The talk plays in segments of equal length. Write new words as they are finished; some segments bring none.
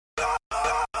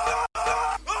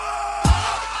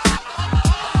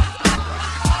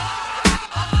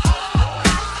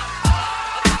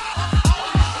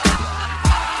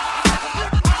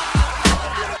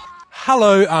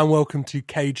Hello and welcome to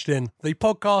Caged In, the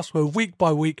podcast where week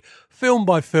by week, film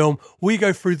by film, we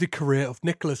go through the career of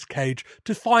Nicolas Cage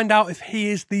to find out if he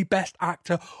is the best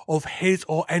actor of his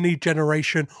or any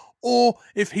generation, or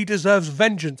if he deserves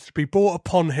vengeance to be brought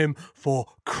upon him for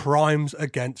crimes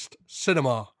against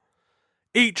cinema.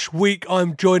 Each week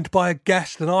I'm joined by a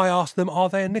guest and I ask them, are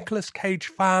they a Nicolas Cage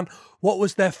fan? What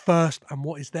was their first and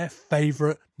what is their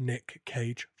favourite Nick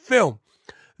Cage film?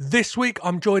 This week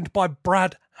I'm joined by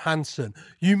Brad Hanson.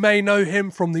 You may know him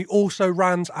from the Also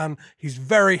Rans, and he's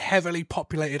very heavily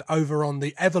populated over on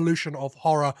the Evolution of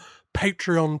Horror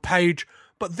Patreon page.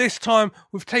 But this time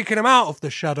we've taken him out of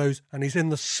the shadows and he's in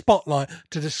the spotlight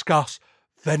to discuss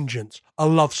Vengeance, a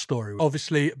love story.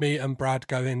 Obviously, me and Brad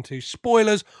go into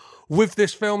spoilers with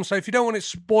this film, so if you don't want it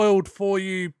spoiled for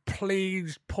you,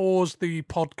 please pause the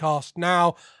podcast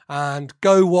now and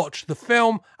go watch the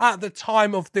film. At the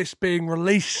time of this being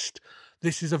released,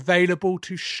 this is available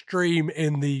to stream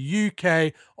in the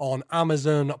UK on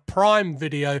Amazon Prime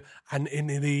Video and in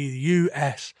the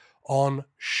US on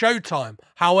Showtime.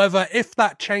 However, if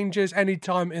that changes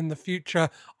anytime in the future,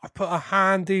 I put a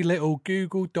handy little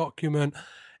Google document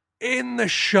in the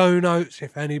show notes,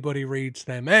 if anybody reads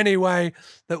them anyway,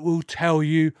 that will tell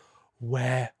you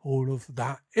where all of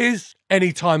that is.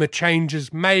 Anytime a change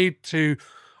is made to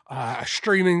a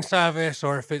streaming service,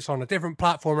 or if it's on a different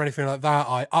platform or anything like that,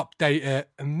 I update it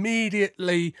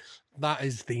immediately. That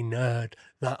is the nerd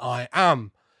that I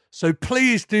am. So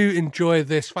please do enjoy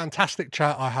this fantastic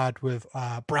chat I had with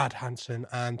Brad Hanson,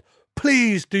 and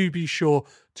please do be sure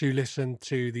to listen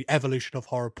to the Evolution of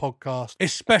Horror podcast,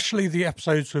 especially the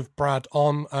episodes with Brad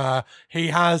on. He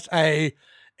has a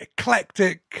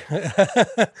eclectic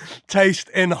taste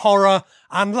in horror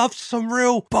and loves some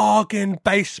real bargain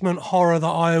basement horror that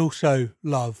I also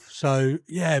love. So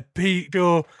yeah, be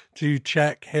sure to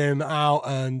check him out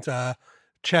and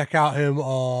check out him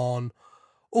on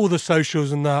all the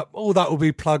socials and that. All that will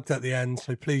be plugged at the end.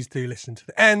 So please do listen to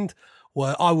the end,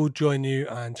 where I will join you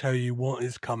and tell you what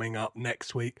is coming up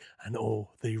next week and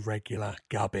all the regular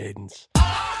gubbins.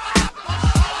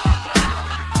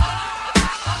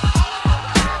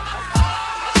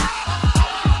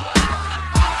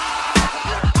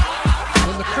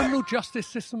 When the criminal justice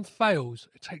system fails,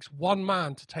 it takes one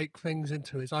man to take things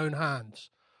into his own hands.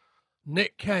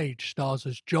 Nick Cage stars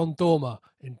as John Dormer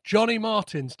in Johnny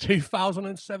Martin's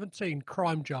 2017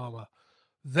 crime drama,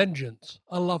 Vengeance,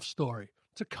 a Love Story,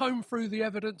 to comb through the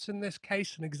evidence in this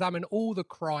case and examine all the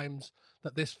crimes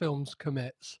that this film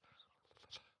commits.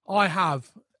 I have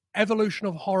Evolution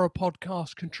of Horror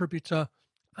podcast contributor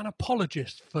and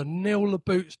apologist for Neil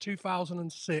LaBute's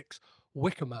 2006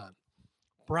 Wicker Man,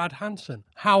 Brad Hanson.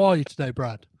 How are you today,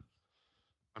 Brad?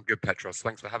 I'm good, Petros.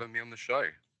 Thanks for having me on the show.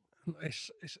 It's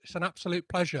an absolute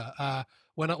pleasure.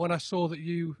 When I saw that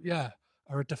you,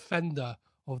 are a defender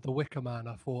of the Wicker Man,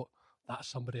 I thought that's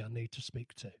somebody I need to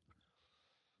speak to.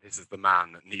 This is the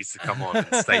man that needs to come on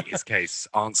and state his case,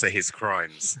 answer his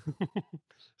crimes.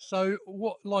 So,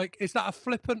 is that a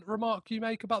flippant remark you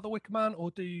make about the Wicker Man,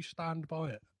 or do you stand by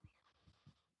it?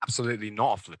 Absolutely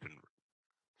not a flippant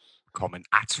comment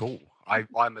at all.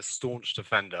 I'm a staunch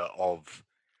defender of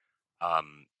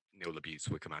Neil LaBute's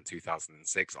Wicker Man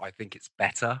 2006. I think it's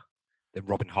better than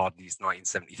Robin Hardy's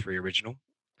 1973 original.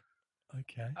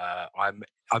 Okay.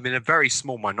 I'm in a very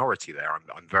small minority there.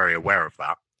 I'm very aware of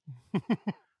that.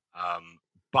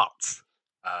 But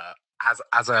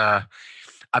as a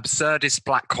absurdist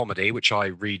black comedy, which I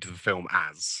read the film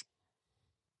as,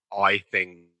 I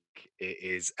think it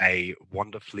is a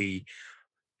wonderfully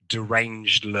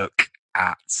deranged look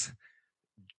at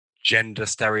gender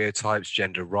stereotypes,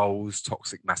 gender roles,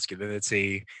 toxic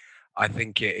masculinity. I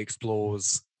think it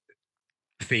explores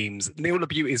themes. Neil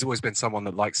LaBute has always been someone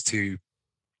that likes to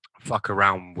fuck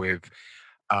around with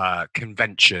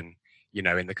convention. You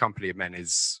know, In the Company of Men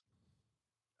is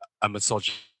a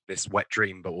misogynist wet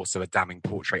dream, but also a damning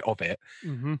portrait of it.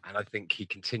 Mm-hmm. And I think he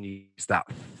continues that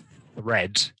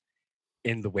thread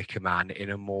in The Wicker Man in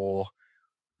a more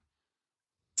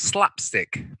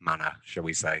slapstick manner, shall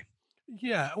we say.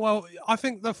 Yeah, well, I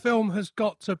think the film has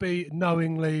got to be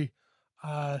knowingly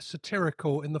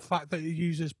satirical in the fact that it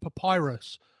uses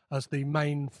papyrus as the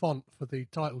main font for the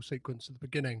title sequence at the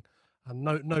beginning. And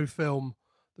no film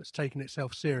that's taking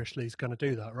itself seriously is going to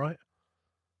do that, right?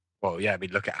 Well, yeah, I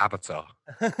mean, look at Avatar.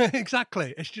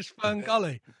 Exactly. It's just Fern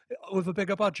Gully with a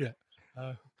bigger budget.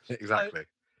 Exactly.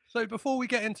 So before we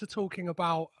get into talking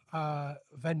about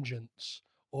Vengeance,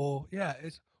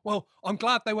 well, I'm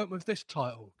glad they went with this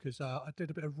title because I did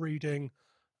a bit of reading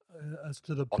as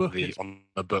to the book. On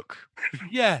the book.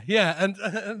 Yeah, and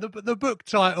the book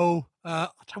title.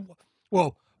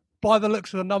 by the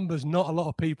looks of the numbers, not a lot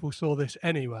of people saw this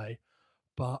anyway.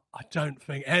 But I don't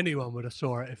think anyone would have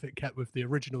saw it if it kept with the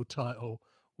original title,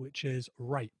 which is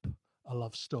Rape, a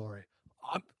Love Story.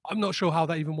 I'm not sure how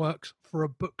that even works for a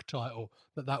book title,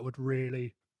 that would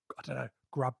really, I don't know,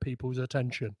 grab people's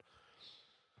attention.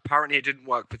 Apparently, it didn't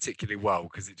work particularly well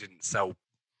because it didn't sell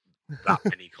that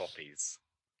many copies.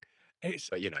 It's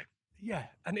But yeah,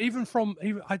 and even from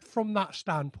that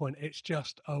standpoint, it's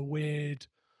just a weird.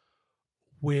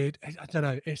 I don't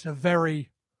know. It's a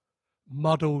very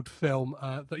muddled film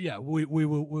that yeah,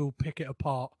 we'll pick it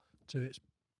apart to its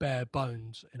bare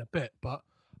bones in a bit. But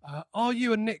are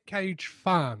you a Nick Cage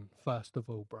fan, first of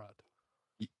all, Brad?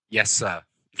 yes, sir.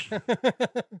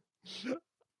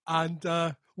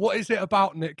 And what is it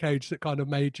about Nick Cage that kind of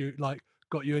made you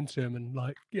got you into him and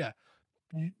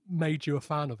made you a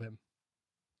fan of him?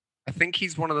 I think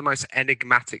he's one of the most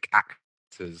enigmatic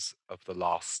actors of the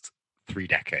last 3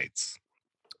 decades.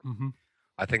 Mm-hmm.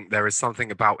 I think there is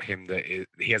something about him that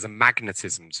he has a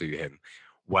magnetism to him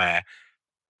where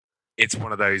it's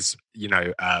one of those,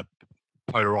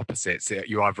 polar opposites.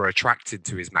 You're either attracted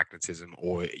to his magnetism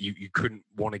or you couldn't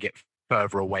want to get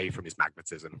further away from his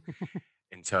magnetism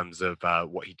in terms of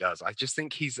what he does. I just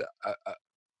think he's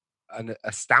an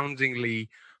astoundingly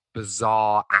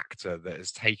bizarre actor that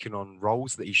has taken on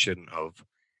roles that he shouldn't have.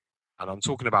 And I'm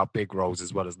talking about big roles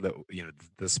as well as little,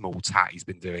 the small tat he's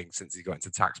been doing since he got into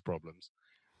tax problems.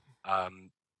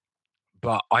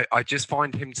 But I just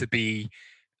find him to be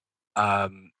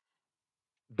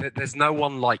there's no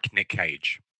one like Nick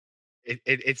Cage.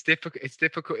 It's difficult. It's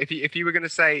difficult if you were going to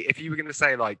say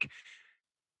like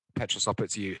Petros, I'll put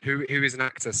to you who is an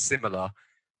actor similar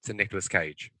to Nicolas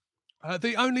Cage.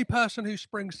 The only person who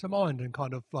springs to mind and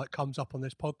kind of comes up on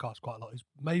this podcast quite a lot is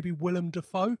maybe Willem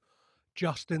Dafoe,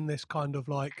 just in this kind of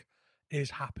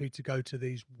is happy to go to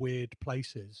these weird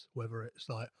places, whether it's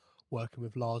working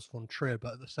with Lars von Trier,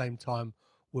 but at the same time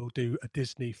will do a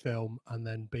Disney film and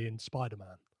then be in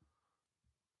Spider-Man.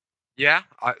 Yeah,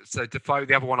 so Defoe.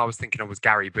 The other one I was thinking of was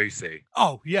Gary Busey.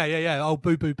 Oh yeah. Oh,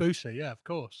 Boo Boo Busey. Yeah, of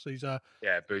course. He's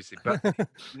yeah, Busey. But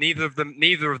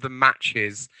neither of them match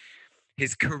his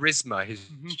charisma, his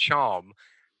charm,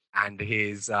 and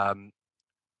his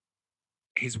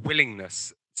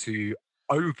willingness to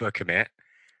overcommit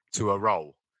to a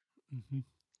role. Mm-hmm.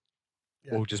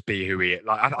 Yeah. Or just be who he is.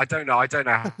 I don't know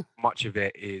how much of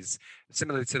it is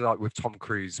similar to with Tom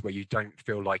Cruise, where you don't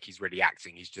feel like he's really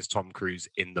acting. He's just Tom Cruise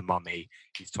in The Mummy.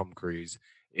 He's Tom Cruise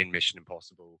in Mission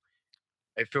Impossible.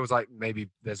 It feels like maybe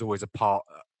there's always a part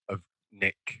of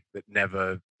Nick that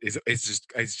never is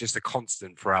just a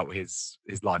constant throughout his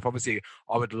life. Obviously,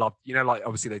 I would love,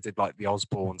 obviously they did the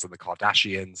Osbournes and the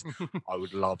Kardashians. I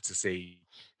would love to see,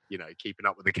 Keeping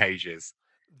Up with the Cages.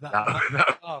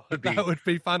 That would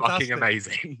be fantastic. Fucking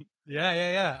amazing.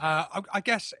 Yeah. I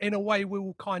guess in a way we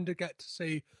will kind of get to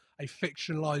see a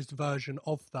fictionalized version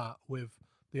of that with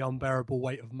The Unbearable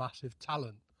Weight of Massive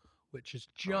Talent, which has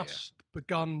just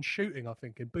begun shooting, I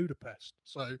think, in Budapest.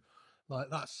 So,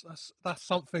 that's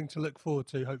something to look forward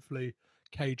to. Hopefully,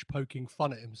 Cage poking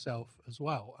fun at himself as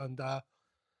well. And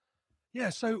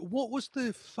so what was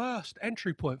the first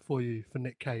entry point for you for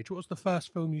Nick Cage? What was the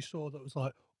first film you saw that was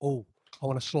oh, I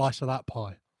want a slice of that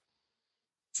pie?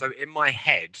 So in my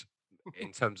head,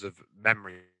 in terms of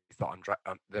memories that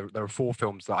there are 4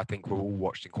 films that I think were all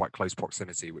watched in quite close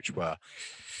proximity, which were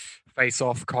Face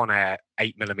Off, Con Air,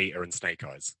 8mm, and Snake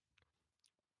Eyes.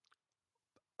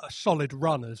 A solid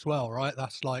run as well, right?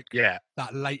 That's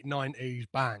that late 90s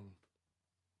bang.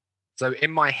 So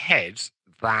in my head,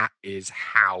 that is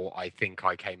how I think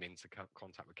I came into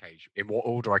contact with Cage. In what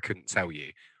order, I couldn't tell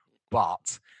you.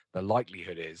 But the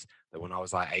likelihood is that when I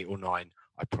was 8 or 9,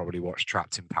 I probably watched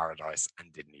Trapped in Paradise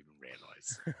and didn't even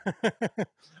realise.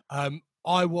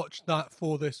 I watched that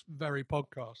for this very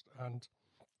podcast, and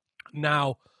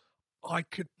now I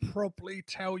could probably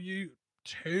tell you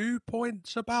 2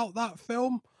 points about that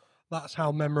film. That's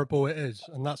how memorable it is,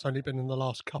 and that's only been in the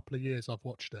last couple of years I've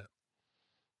watched it.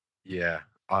 Yeah.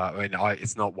 I mean,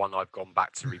 it's not one I've gone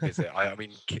back to revisit. I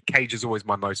mean, Cage is always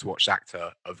my most watched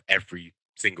actor of every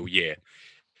single year.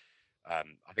 I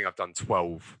think I've done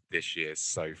 12 this year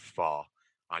so far.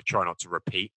 I try not to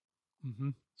repeat. Mm-hmm.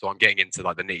 So I'm getting into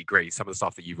the nitty gritty, some of the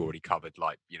stuff that you've already covered,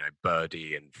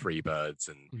 Birdie and Freebirds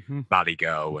and Valley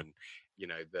Girl and,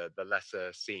 the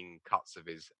lesser seen cuts of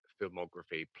his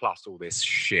filmography, plus all this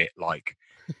shit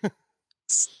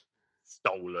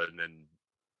Stolen and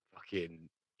fucking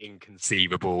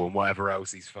Inconceivable and whatever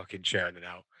else he's fucking churning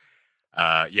out.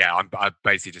 I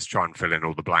basically just try and fill in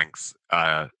all the blanks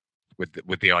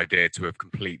with the idea to have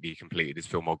completely completed his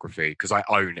filmography because I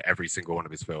own every single one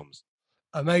of his films.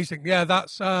 Amazing. Yeah,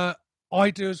 that's I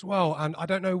do as well. And I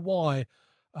don't know why.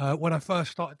 When I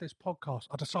first started this podcast,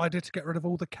 I decided to get rid of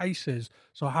all the cases,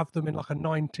 so I have them in like a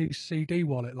 '90s CD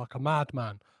wallet, like a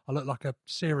madman. I look like a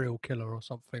serial killer or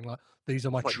something. Like these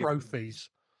are my Like trophies.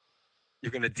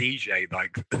 you're going to DJ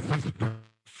like the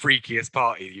freakiest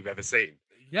party you've ever seen.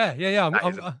 Yeah. That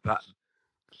is that.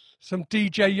 Some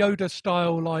DJ Yoda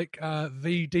style, like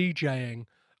V DJing,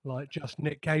 like just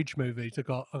Nick Cage movies. I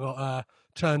got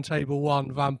Turntable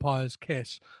One, Vampire's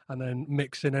Kiss, and then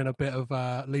mixing in a bit of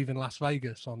Leaving Las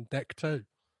Vegas on deck two.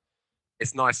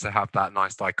 It's nice to have that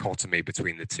nice dichotomy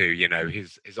between the two. You know,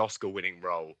 his Oscar-winning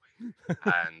role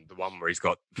and the one where he's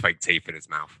got fake teeth in his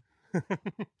mouth.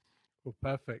 Well,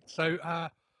 perfect. So,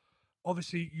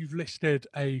 obviously, you've listed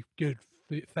a good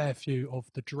fair few of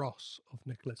the dross of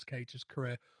Nicolas Cage's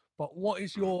career. But what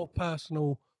is your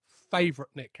personal favourite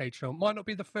Nick Cage film? It might not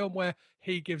be the film where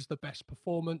he gives the best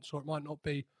performance, or it might not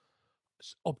be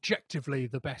objectively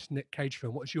the best Nick Cage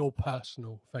film. What is your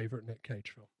personal favourite Nick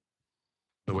Cage film?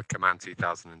 The Wicker Man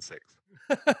 2006.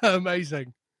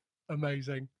 Amazing.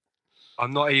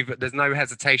 I'm not even. There's no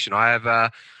hesitation. I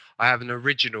have an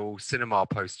original cinema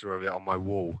poster of it on my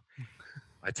wall.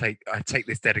 I take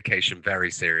this dedication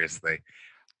very seriously.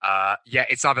 Yeah,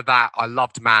 it's either that. I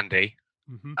loved Mandy.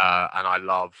 Mm-hmm. And I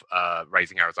love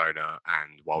Raising Arizona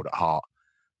and Wild at Heart.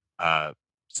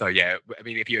 So yeah, I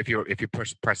mean, if you're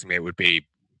pressing me, it would be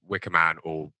Wicker Man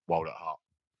or Wild at Heart.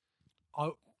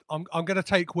 I'm going to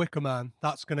take Wicker Man.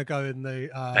 That's going to go in the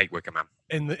take Wicker Man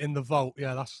in the vault.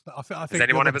 Yeah, that's. I think. Has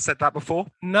anyone ever said that before?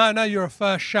 No, you're a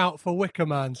first shout for Wicker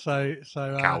Man. So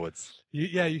cowards.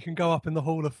 You can go up in the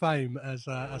Hall of Fame as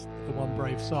the one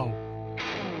brave soul.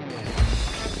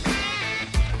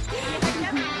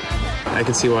 I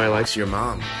can see why he likes your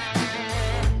mom.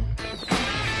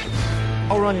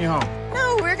 I'll run you home.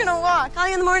 No, we're gonna walk. Call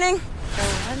you in the morning.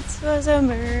 There once was a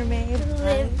mermaid who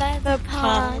lived by the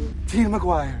pond. Tina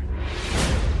McGuire.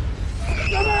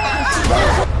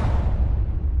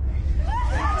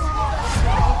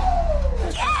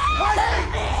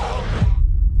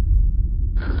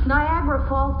 Niagara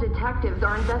Falls detectives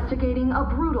are investigating a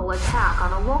brutal attack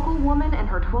on a local woman and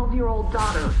her 12-year-old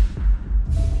daughter.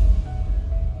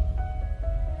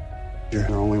 You're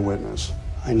our only witness.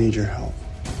 I need your help.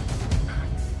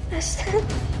 Listen.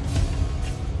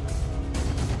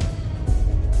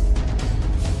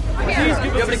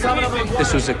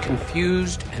 This was a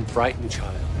confused and frightened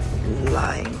child.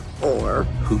 Lying whore.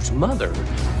 Whose mother,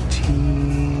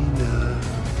 Tina.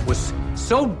 was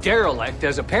so derelict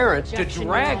as a parent to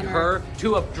drag her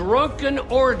to a drunken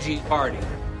orgy party.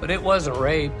 But it wasn't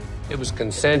rape, it was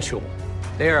consensual.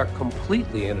 They are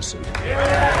completely innocent. Can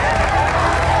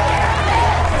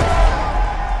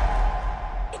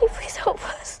you please help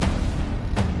us?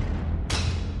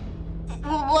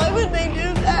 Why would they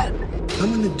do that?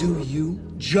 I'm gonna do you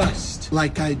just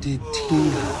like I did Tina.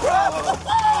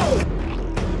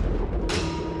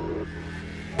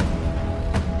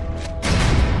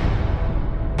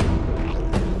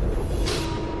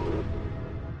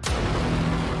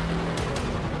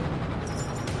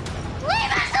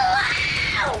 Leave us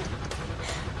alone!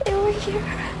 They were here.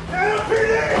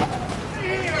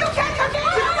 You can't come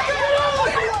down!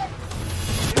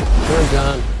 We're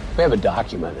done. We have a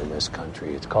document in this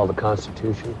country. It's called the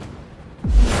Constitution.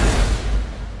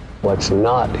 What's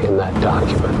not in that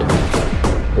document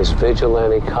is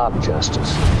vigilante cop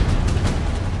justice.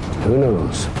 Who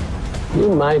knows?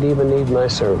 You might even need my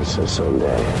services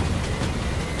someday.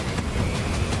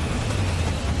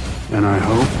 And I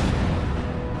hope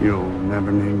you'll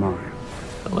never need mine.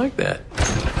 I like that.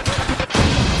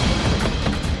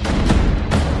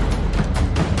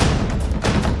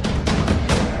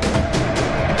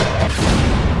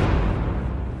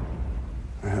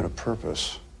 I had a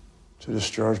purpose. To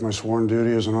discharge my sworn duty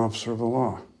as an officer of the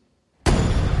law.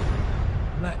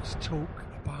 Let's talk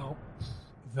about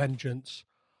Vengeance,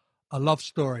 a love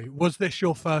story. Was this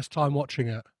your first time watching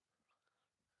it?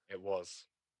 It was.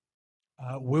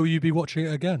 Will you be watching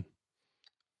it again?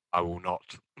 I will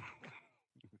not.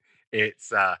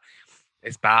 It's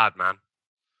bad, man.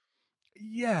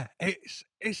 Yeah,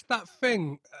 it's that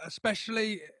thing,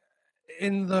 especially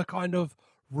in the kind of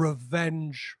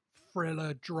revenge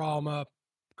thriller drama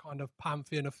kind of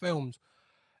pantheon of films.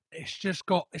 It's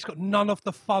got none of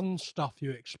the fun stuff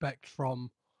you expect from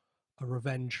a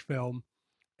revenge film.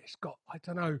 It's got, I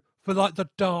don't know, for like the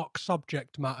dark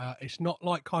subject matter, it's not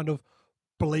like kind of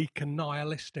bleak and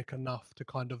nihilistic enough to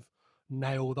kind of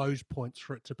nail those points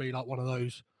for it to be like one of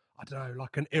those, I don't know,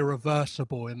 like an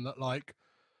Irreversible, in that, like,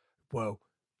 well,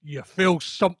 you feel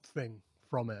something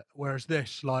from it. Whereas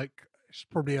this, like, it's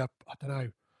probably I don't know,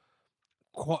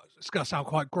 it's going to sound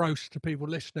quite gross to people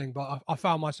listening, but I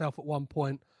found myself at one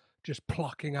point just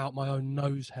plucking out my own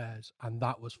nose hairs, and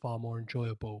that was far more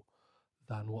enjoyable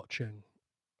than watching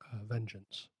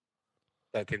Vengeance.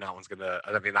 I don't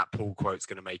think that Paul quote's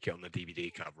gonna make it on the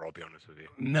DVD cover, I'll be honest with you.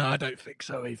 No, I don't think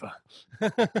so either.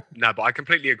 No, but I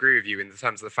completely agree with you in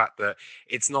terms of the fact that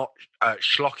it's not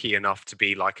schlocky enough to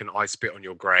be like an I Spit on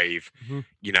Your Grave,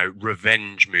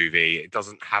 revenge movie. It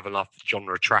doesn't have enough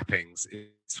genre trappings.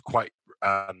 It's quite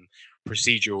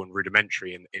procedural and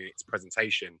rudimentary in its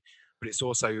presentation, but it's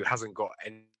also hasn't got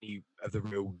any of the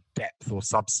real depth or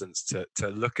substance to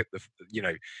look at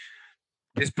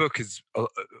this book is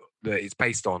that it's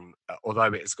based on,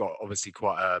 although it's got obviously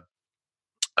quite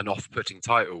an off-putting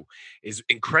title, is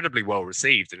incredibly well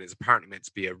received, and it's apparently meant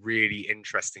to be a really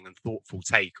interesting and thoughtful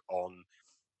take on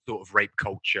sort of rape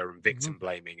culture and victim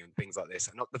blaming and things like this.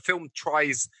 And the film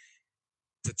tries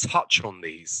to touch on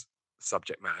these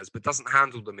subject matters, but doesn't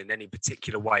handle them in any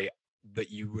particular way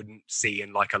that you wouldn't see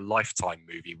in like a Lifetime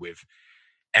movie with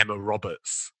Emma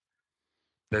Roberts.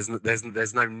 There's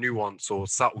no nuance or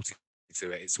subtlety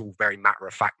to it. It's all very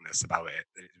matter-of-factness about it.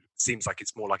 It seems like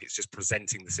it's more like it's just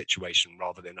presenting the situation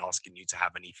rather than asking you to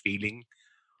have any feeling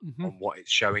on what it's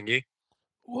showing you.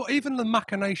 Well, even the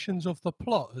machinations of the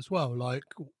plot as well, like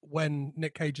when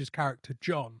Nick Cage's character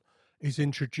John is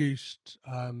introduced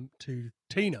to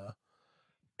Tina,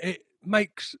 it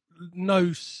makes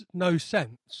no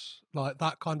sense. Like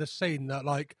that kind of scene that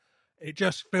like it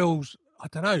just feels, I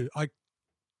don't know, I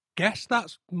guess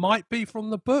that might be from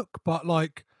the book, but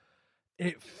like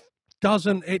it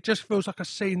just feels like a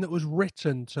scene that was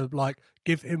written to like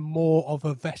give him more of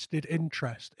a vested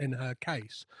interest in her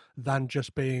case than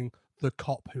just being the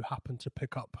cop who happened to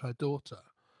pick up her daughter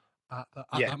at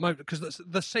that moment, because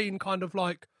the scene kind of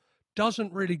like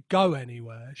doesn't really go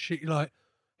anywhere.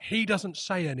 He doesn't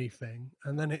say anything,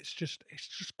 and then it's just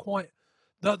quite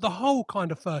the whole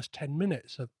kind of first 10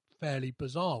 minutes are fairly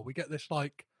bizarre. We get this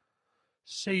like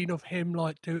scene of him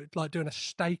doing a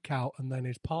stakeout and then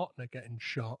his partner getting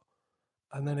shot,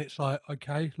 and then it's like,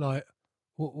 okay, like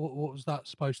what was that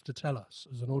supposed to tell us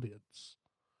as an audience?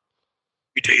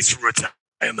 2 days from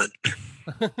retirement.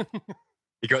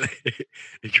 he got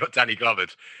Danny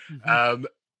Glovered.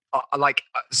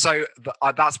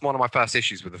 That's one of my first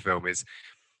issues with the film is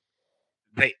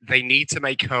they need to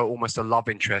make her almost a love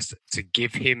interest to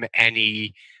give him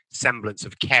any semblance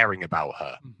of caring about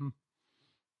her.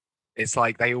 It's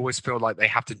like they always feel like they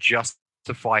have to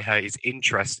justify his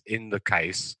interest in the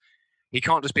case. He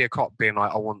can't just be a cop being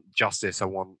like, I want justice, I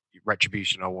want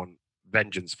retribution, I want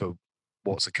vengeance for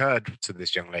what's occurred to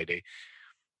this young lady.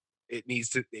 It needs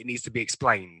to be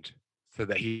explained so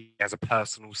that he has a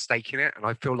personal stake in it. And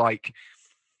I feel like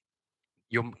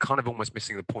you're kind of almost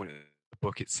missing the point of the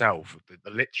book itself,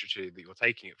 the literature that you're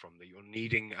taking it from, that you're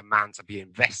needing a man to be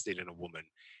invested in a woman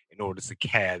in order to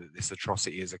care that this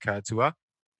atrocity has occurred to her.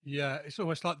 Yeah, it's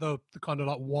almost like the kind of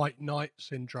like white knight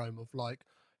syndrome of like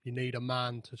you need a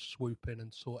man to swoop in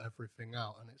and sort everything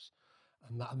out,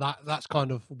 and that's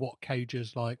kind of what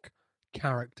Cage's like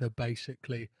character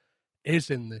basically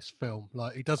is in this film.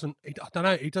 Like he doesn't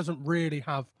really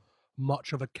have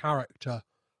much of a character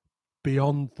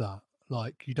beyond that.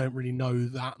 Like you don't really know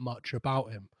that much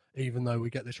about him, even though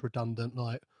we get this redundant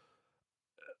like,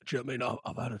 do you know what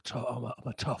I mean? I'm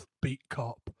a tough beat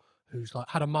cop who's like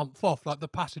had a month off. Like the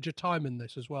passage of time in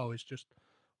this as well is just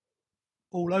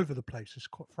all over the place. It's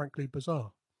quite frankly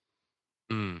bizarre.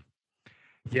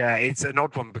 Yeah, it's an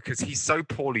odd one because he's so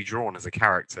poorly drawn as a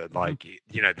character. Like,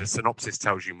 the synopsis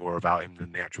tells you more about him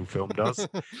than the actual film does.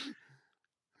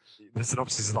 The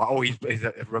synopsis is like, oh, he's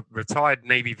a retired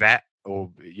Navy vet,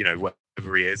 or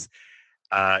whatever he is.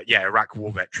 Iraq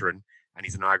war veteran, and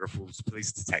he's a Niagara Falls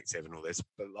police detective and all this.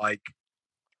 But like,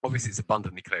 obviously, it's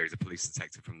abundantly clear he's a police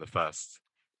detective from the first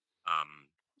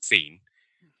scene,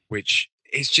 which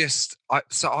is just. I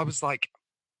was like,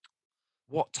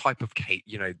 what type of Cage?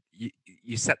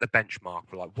 You set the benchmark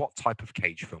for like, what type of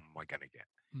Cage film am I going to get?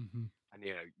 And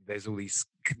there's all these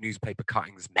newspaper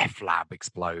cuttings, meth lab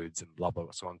explodes and blah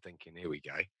blah. So I'm thinking, here we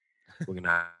go. We're gonna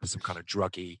have some kind of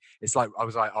druggy. It's like I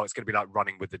was like, oh, it's gonna be like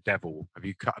Running with the Devil. Have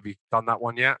you done that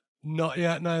one yet? Not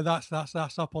yet. No, that's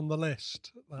up on the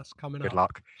list. That's coming Good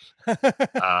up. Good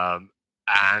luck.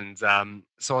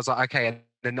 So I was like, okay. And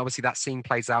then obviously that scene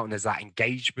plays out, and there's that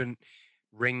engagement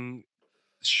ring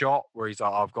shot where he's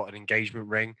like, I've got an engagement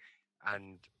ring,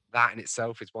 and that in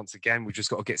itself is, once again, we've just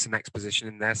got to get some exposition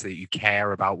in there so that you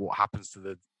care about what happens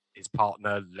to his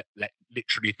partner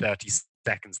literally 30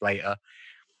 seconds later.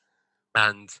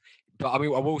 But I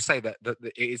mean, I will say that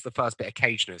it is the first bit of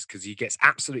Cageness, because he gets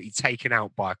absolutely taken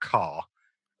out by a car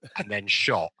and then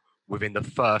shot within the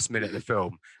first minute of the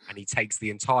film, and he takes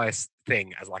the entire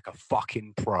thing as like a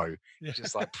fucking pro. Yeah.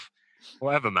 Just like,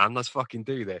 whatever, man, let's fucking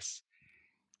do this.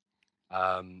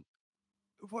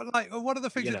 Well, like one of the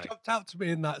things You that know. jumped out to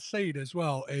me in that scene as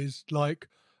well is like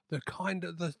the kind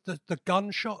of the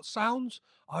gunshot sounds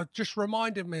are just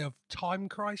reminded me of Time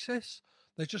Crisis.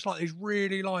 There's just like these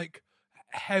really like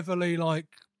heavily like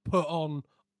put on.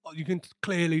 You can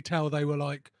clearly tell they were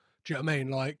like, do you know what I mean?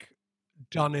 Like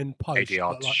done in post.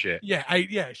 ADR But like, shit. yeah,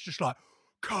 yeah. It's just like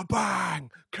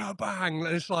kabang, kabang.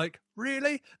 And it's like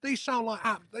really, they sound like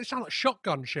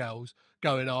shotgun shells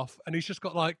going off, and he's just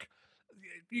got like.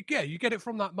 You get it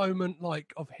from that moment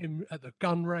like of him at the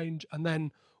gun range, and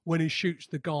then when he shoots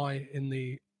the guy in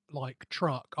the like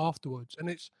truck afterwards,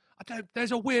 and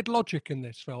there's a weird logic in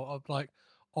this film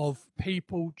of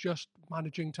people just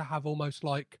managing to have almost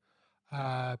like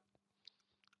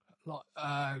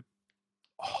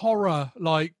horror,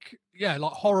 like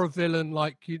horror villain,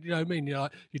 like you know what I mean,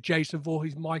 like your Jason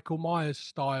Voorhees, Michael Myers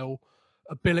style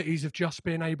abilities of just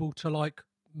being able to like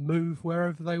move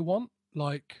wherever they want,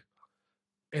 like.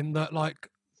 In that, like,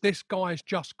 this guy's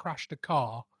just crashed a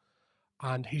car,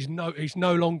 and he's no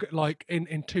longer like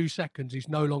in 2 seconds he's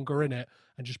no longer in it,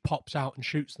 and just pops out and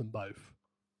shoots them both.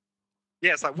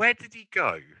 Yeah, it's like, where did he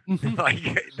go? Like,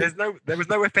 there was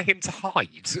nowhere for him to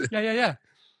hide. Yeah.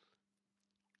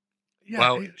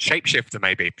 Well, shapeshifter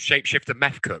maybe, shapeshifter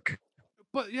meth cook.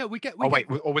 But yeah,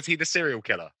 or was he the serial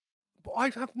killer? But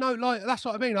I have no like. That's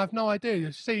what I mean. I have no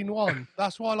idea. Scene one.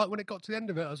 That's why, like, when it got to the end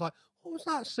of it, I was like, what was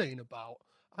that scene about?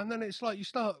 And then it's like you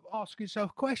start asking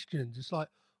yourself questions. It's like,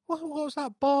 what was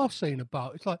that bar scene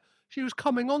about? It's like she was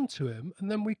coming on to him,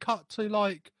 and then we cut to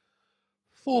like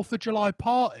 4th of July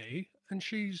party, and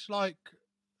she's like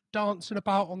dancing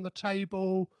about on the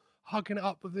table, hugging it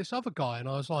up with this other guy, and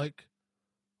I was like,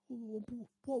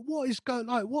 what is going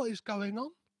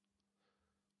on?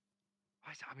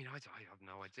 I mean, I have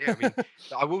no idea. I mean,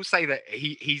 I will say that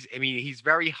he's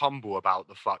very humble about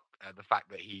the fact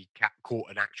that he caught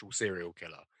an actual serial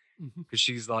killer, because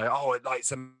she's like, oh,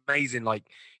 it's amazing, like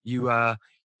you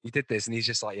did this, and he's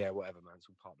just like, yeah, whatever, man, it's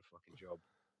all part of the fucking job.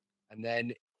 And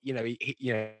then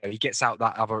he gets out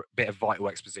that other bit of vital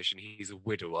exposition. He's a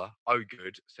widower. Oh,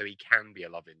 good, so he can be a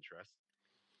love interest.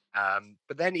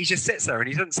 But then he just sits there and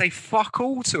he doesn't say fuck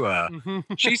all to her.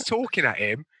 She's talking at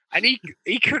him, and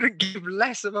he couldn't give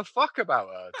less of a fuck about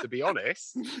her, to be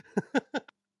honest.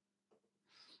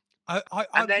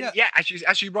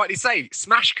 As you rightly say,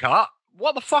 smash cut.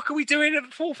 What the fuck are we doing at the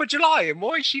 4th of July? And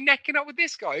why is she necking up with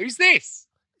this guy? Who's this?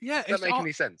 Yeah, doesn't make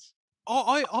any sense.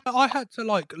 I had to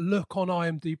like look on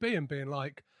IMDb and being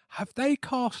like, have they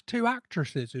cast 2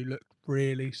 actresses who look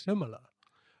really similar?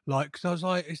 Like, so I was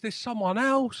like, is this someone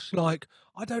else? Like,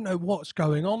 I don't know what's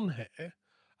going on here.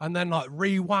 And then like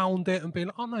rewound it and being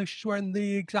like, oh no, she's wearing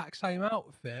the exact same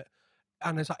outfit.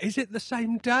 And it's like, is it the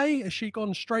same day? Has she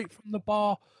gone straight from the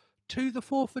bar to the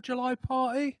 4th of July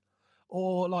party?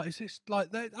 Or like, is this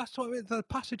like, that's what I mean, the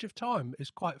passage of time is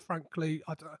quite frankly,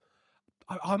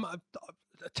 I'm a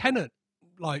Tenet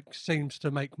like seems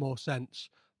to make more sense,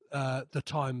 the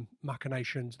time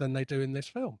machinations, than they do in this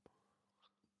film.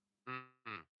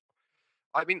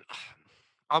 I mean,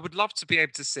 I would love to be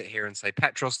able to sit here and say,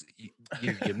 Petros,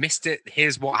 you missed it.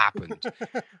 Here's what happened.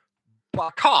 But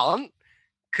I can't,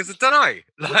 because I don't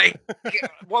know. Like,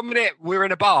 1 minute we're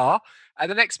in a bar,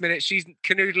 and the next minute she's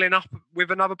canoodling up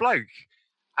with another bloke.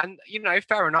 And,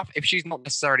 fair enough, if she's not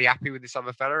necessarily happy with this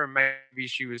other fella, and maybe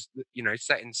she was,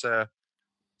 setting to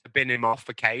bin him off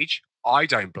for Cage, I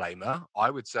don't blame her. I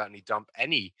would certainly dump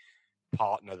any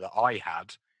partner that I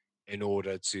had in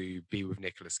order to be with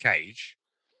Nicolas Cage.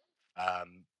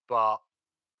 But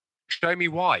show me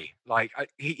why. Like,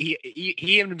 he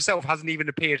himself hasn't even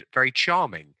appeared very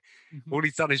charming. All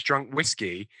he's done is drunk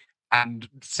whiskey and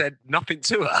said nothing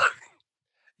to her.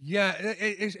 Yeah,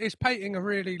 it's painting a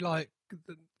really like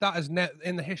that is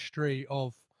in the history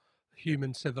of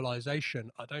human civilization.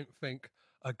 I don't think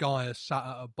a guy has sat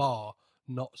at a bar,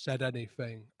 not said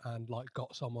anything, and like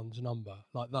got someone's number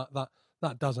like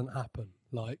that doesn't happen.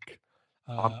 Like.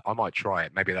 I might try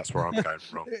it. Maybe that's where I'm going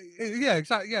wrong. Yeah,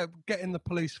 exactly. Yeah, getting the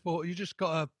police for you just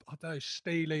got I don't know,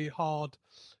 steely, hard,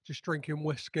 just drinking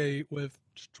whiskey with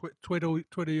twiddle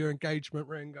your engagement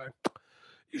ring. Going,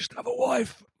 used to have a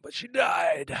wife, but she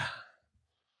died.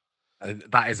 And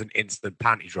that is an instant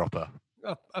panty dropper.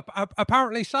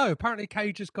 Apparently so. Apparently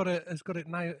Cage has got it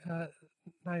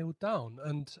nailed down,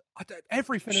 and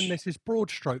everything in this is broad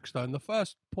strokes though. And the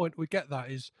first point we get that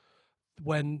is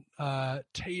when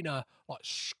Tina like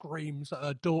screams at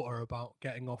her daughter about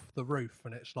getting off the roof,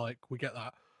 and it's like we get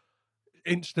that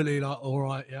instantly like, all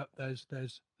right, yeah, there's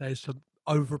some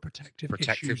overprotective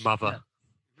Protective issues. mother.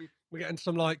 Yeah. We're getting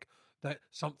some like that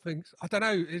something. I don't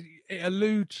know. It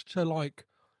alludes to like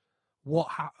what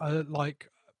like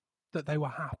that they were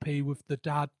happy with the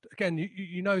dad. Again,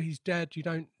 you know he's dead. You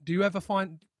don't. Do you ever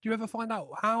find out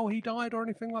how he died or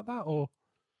anything like that? Or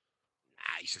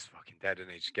Nah, he's just fucking dead, and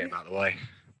just get him out of the way.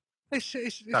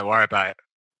 it's Don't worry about it.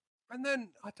 And then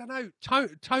I don't know,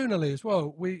 tonally as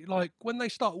well. We like when they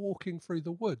start walking through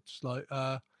the woods, like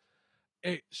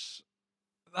it's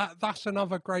that's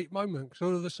another great moment because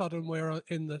all of a sudden we're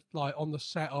in the like on the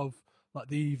set of like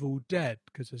The Evil Dead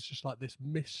because there's just like this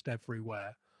mist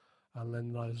everywhere, and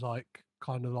then there's like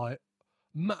kind of like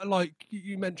like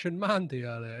you mentioned Mandy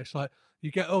earlier. It's like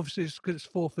you get obviously because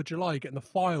it's 4th of July, you're getting the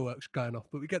fireworks going off,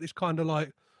 but we get this kind of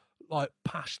like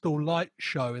pastel light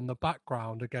show in the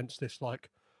background against this like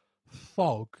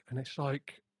fog, and it's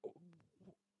like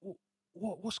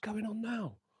what's going on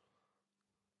now?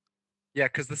 Yeah,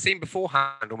 because the scene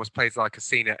beforehand almost plays like a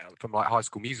scene from like High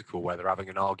School Musical where they're having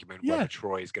an argument whether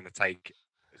Troy is going to take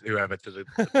whoever to the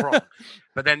prom.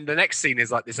 But then the next scene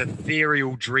is like this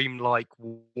ethereal, dreamlike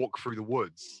walk through the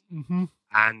woods,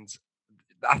 and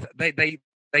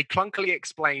they clunkily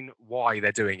explain why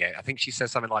they're doing it. I think she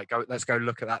says something like, let's go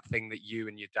look at that thing that you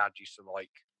and your dad used to like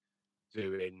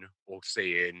doing or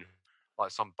seeing,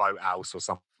 like some boathouse or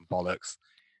some bollocks."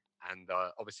 And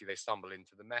obviously they stumble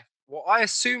into the meth. Well, I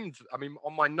assumed, I mean,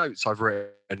 on my notes I've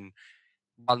written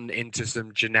run into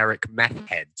some generic meth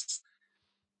heads.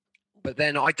 But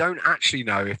then I don't actually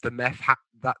know if the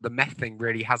meth thing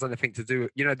really has anything to do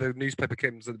with, you know, the newspaper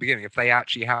clippings at the beginning, if they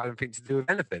actually have anything to do with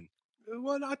anything.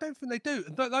 Well, I don't think they do.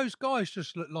 Those guys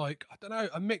just look like, I don't know,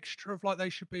 a mixture of like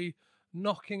they should be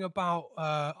knocking about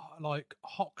like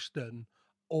Hoxton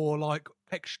or like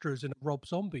extras in a Rob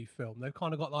Zombie film. They've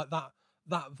kind of got like that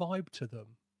vibe to them.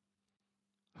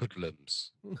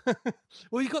 Hoodlums.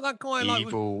 Well, you got that guy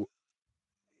evil.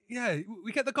 Yeah,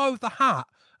 we get the guy with the hat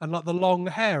and like the long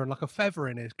hair and like a feather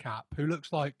in his cap who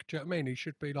looks like, do you know what I mean? He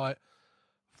should be like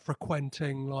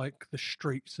frequenting like the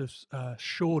streets of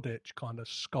Shoreditch, kind of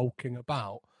skulking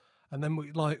about. And then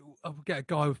we get a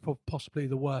guy with possibly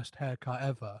the worst haircut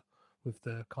ever with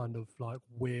the kind of like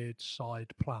weird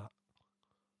side plait.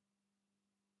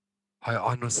 I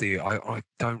honestly, I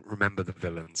don't remember the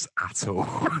villains at all.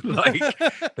 Like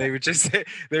they were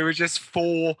just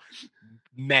four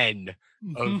men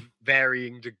of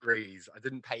varying degrees. I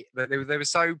didn't pay. They were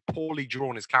so poorly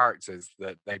drawn as characters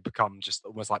that they become just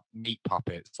almost like meat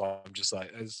puppets. So I'm just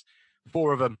like, there's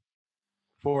four of them,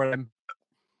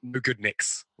 no good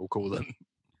nicks, we'll call them.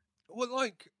 Well,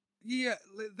 like yeah,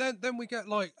 then we get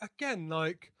like again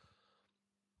like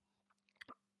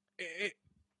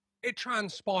it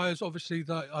transpires obviously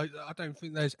that I don't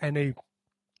think there's any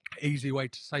easy way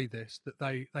to say this, that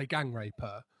they gang rape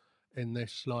her in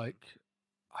this like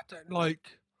I don't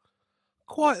like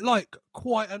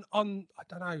quite an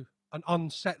an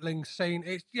unsettling scene.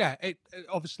 It's it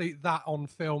obviously that on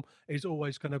film is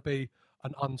always going to be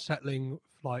an unsettling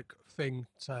like thing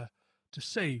to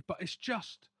see, but it's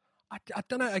just I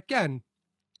don't know, again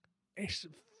it's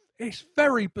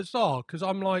very bizarre because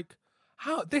I'm like,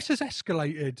 how this has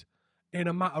escalated in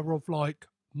a matter of like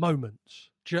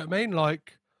moments. Do you know what I mean?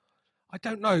 Like, I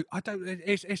don't know.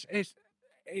 It's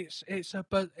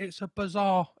a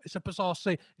bizarre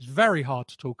scene. It's very hard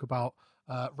to talk about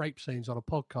rape scenes on a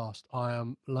podcast. I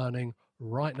am learning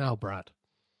right now, Brad.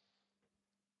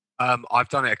 I've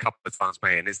done it a couple of times,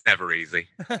 mate, and it's never easy.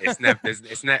 It's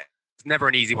never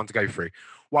an easy one to go through.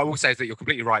 What I will say is that you're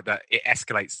completely right that it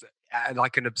escalates at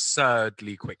like an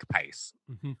absurdly quick pace.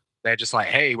 They're just like,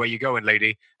 "Hey, where you going,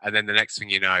 lady?" And then the next thing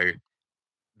you know,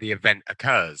 the event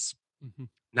occurs.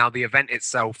 Now, the event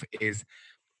itself is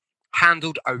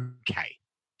handled okay.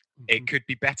 It could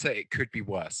be better, it could be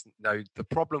worse. No, the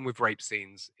problem with rape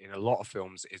scenes in a lot of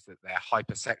films is that they're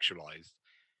hypersexualized,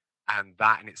 and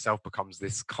that in itself becomes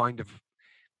this kind of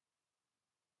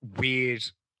weird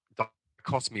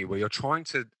dichotomy where you're trying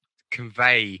to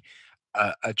convey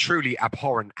a truly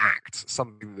abhorrent act,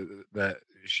 something that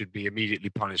should be immediately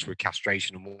punished with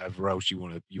castration and whatever else you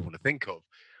want to think of.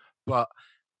 But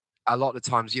a lot of the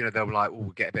times, you know, they'll be like, "Oh,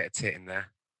 we'll get a bit of tit in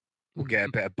there, we'll get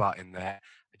a bit of butt in there."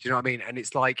 Do you know what I mean? And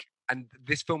it's like, and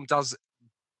this film does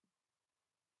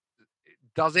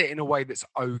it in a way that's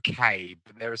okay,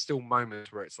 but there are still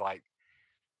moments where it's like,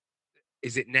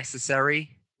 is it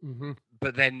necessary?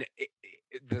 But then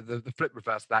the flip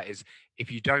reverse of that is,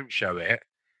 if you don't show it,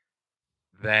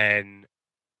 then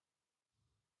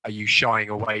are you shying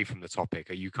away from the topic?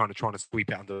 Are you kind of trying to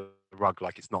sweep it under the rug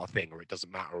like it's not a thing, or it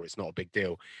doesn't matter, or it's not a big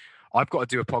deal? I've got to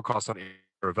do a podcast on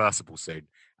Irreversible soon,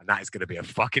 and that is going to be a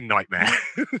fucking nightmare.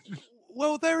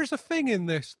 Well, there is a thing in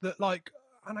this that, like,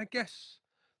 and I guess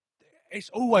it's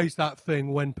always that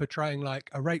thing when portraying like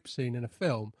a rape scene in a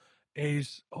film,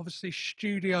 is obviously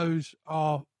studios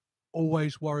are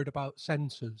always worried about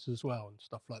censors as well and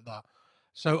stuff like that.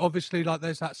 So obviously, like,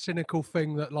 there's that cynical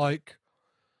thing that, like,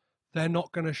 they're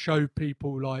not going to show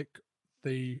people like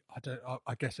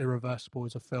I guess Irreversible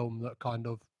is a film that kind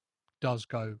of does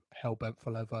go hell bent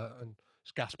for leather, and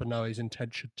it's Gaspar Noé's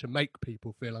intention to make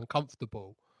people feel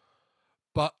uncomfortable.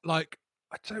 But like,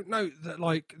 I don't know that,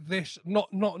 like, this,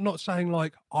 not saying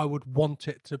like I would want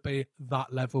it to be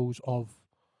that levels of,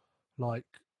 like,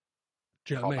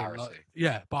 do you know what I mean? Like,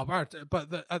 yeah, barbarity.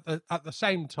 But at the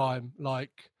same time,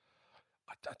 like,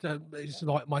 I don't, it's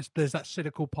like there's that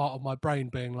cynical part of my brain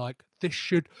being like, this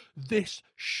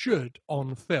should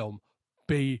on film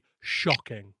be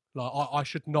shocking. Like, I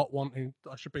should not wanting.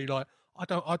 I should be like, I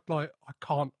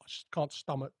just can't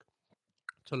stomach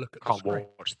to look at. Can't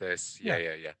watch this. Yeah.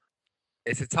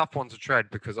 It's a tough one to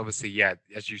tread because obviously, yeah,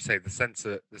 as you say, the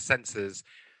censors,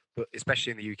 but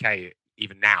especially in the UK,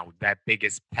 even now, their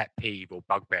biggest pet peeve or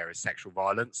bugbear is sexual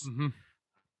violence. Mm-hmm.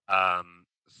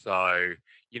 So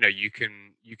you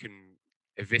can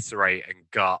eviscerate and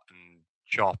gut and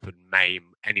chop and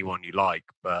maim anyone you like,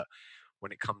 but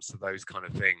when it comes to those kind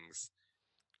of things,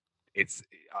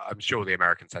 I'm sure the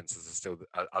American censors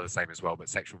are the same as well, but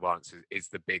sexual violence is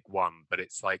the big one. But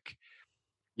it's like,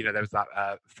 there was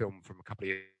that film from a couple of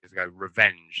years ago,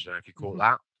 Revenge. I don't know if you caught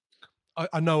that.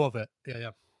 I know of it.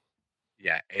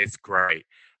 Yeah, it's great,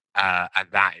 and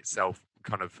that itself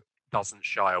kind of doesn't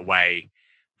shy away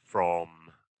from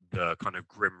the kind of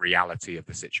grim reality of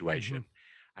the situation.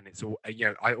 Mm-hmm. And it's all,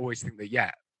 I always think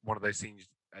that, one of those scenes,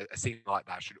 a scene like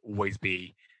that should always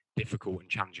be difficult and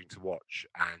challenging to watch,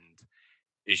 and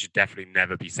it should definitely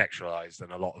never be sexualized.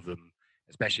 And a lot of them,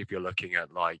 especially if you're looking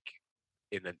at like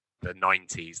in the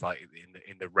 90s, like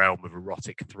in the realm of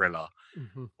erotic thriller,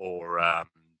 mm-hmm. or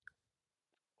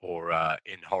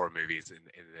in horror movies in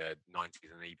the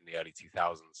 90s and even the early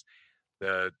 2000s,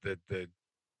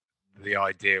 the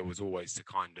idea was always to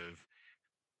kind of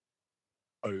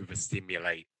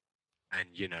overstimulate and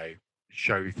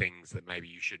show things that maybe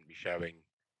you shouldn't be showing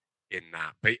in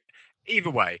that. But either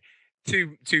way,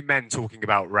 two men talking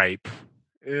about rape,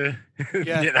 yeah,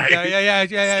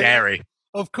 scary.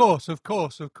 Of course. I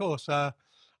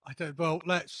don't.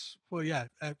 Let's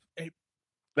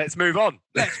move on.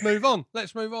 Let's move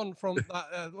on from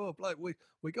that.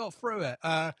 We got through it.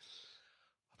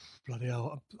 Bloody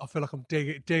hell! I feel like I'm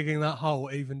digging that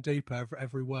hole even deeper.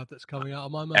 Every word that's coming out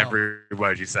of my mouth. Every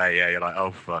word you say, you're like,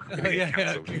 oh fuck, I'm gonna get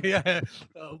cancelled. Yeah.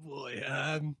 Oh boy.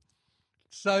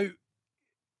 So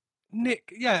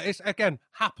Nick, it's again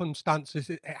happenstances.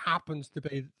 It happens to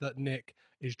be that Nick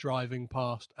is driving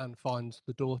past and finds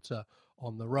the daughter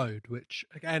on the road, which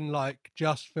again, like,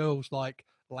 just feels like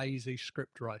lazy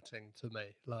script writing to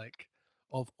me. Like,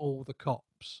 of all the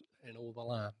cops in all the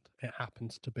land, it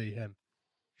happens to be him.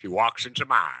 She walks into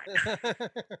mine.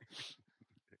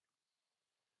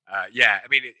 I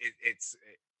mean, it's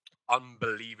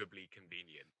unbelievably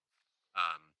convenient.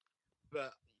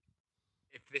 But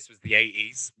if this was the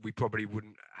 80s, we probably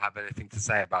wouldn't have anything to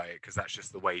say about it because that's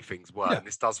just the way things were. Yeah. And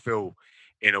this does feel,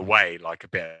 in a way, like a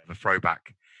bit of a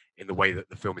throwback in the way that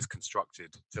the film is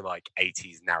constructed to like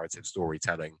 80s narrative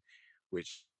storytelling,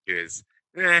 which is,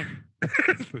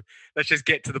 let's just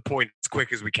get to the point as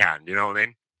quick as we can. You know what I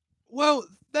mean? Well,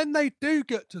 then they do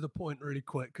get to the point really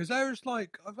quick because there's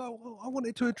like, I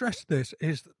wanted to address this,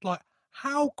 is like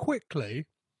how quickly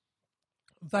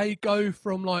they go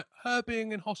from like her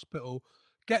being in hospital,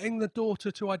 getting the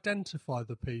daughter to identify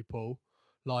the people,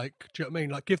 like, do you know what I mean?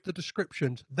 Like, give the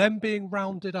descriptions, them being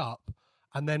rounded up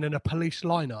and then in a police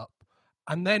lineup.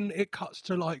 And then it cuts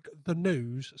to like the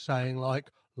news saying like,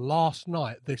 last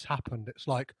night this happened. It's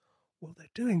like, well, they're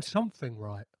doing something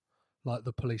right. Like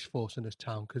the police force in this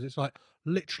town, because it's like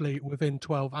literally within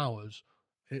 12 hours,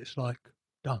 it's like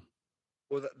done.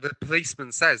 Well, the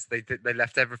policeman says they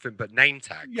left everything but name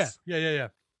tags. Yeah.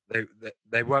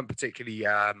 They weren't particularly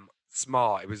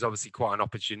smart. It was obviously quite an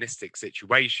opportunistic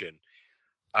situation.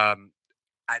 And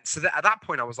so at that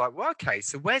point, I was like, well, okay,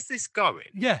 so where's this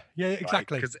going? Yeah,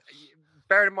 exactly. Because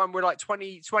bearing in mind, we're like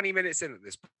 20 minutes in at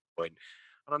this point.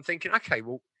 And I'm thinking, okay,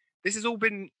 well, this has all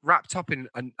been wrapped up in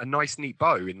a nice, neat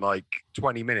bow in like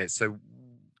 20 minutes. So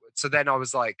then I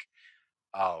was like,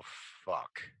 oh,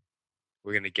 fuck.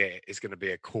 It's going to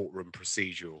be a courtroom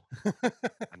procedural.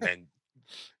 and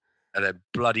then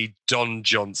bloody Don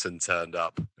Johnson turned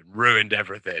up and ruined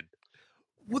everything.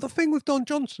 Well, the thing with Don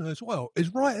Johnson as well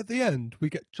is right at the end, we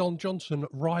get Don Johnson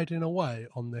riding away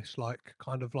on this, like,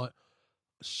 kind of like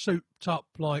souped up,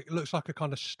 like looks like a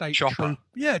kind of state Chopper. troop.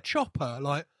 Yeah, chopper.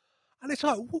 Like, and it's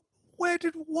like, why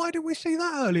did we see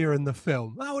that earlier in the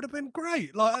film? That would have been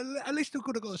great. Like, at least it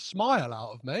could have got a smile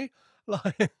out of me.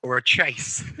 Like, or a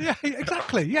chase. yeah,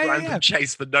 exactly. Yeah, Random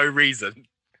chase for no reason.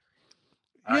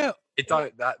 Yeah.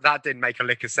 That didn't make a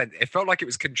lick of sense. It felt like it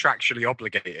was contractually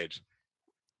obligated.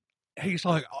 He's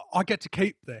like, I get to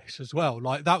keep this as well.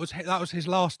 Like that was his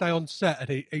last day on set, and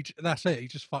he that's it. He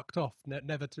just fucked off,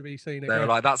 never to be seen again. They were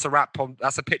like, that's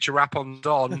a picture wrap on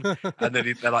Don, and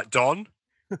then they're like, Don,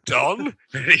 and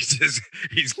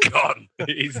he's gone.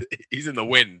 He's in the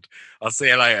wind. I'll see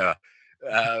you later.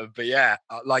 But yeah,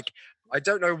 like I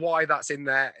don't know why that's in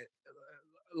there.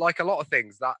 Like a lot of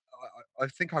things that I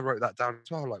think I wrote that down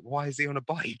as well. Like, why is he on a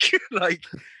bike? Like,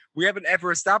 we haven't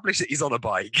ever established that he's on a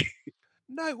bike.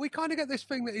 No, we kind of get this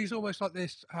thing that he's almost like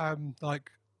this, like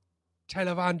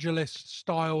televangelist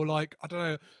style, like I don't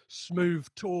know, smooth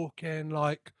talking,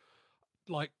 like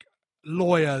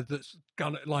lawyer that's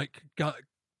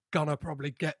gonna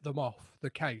probably get them off the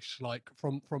case, like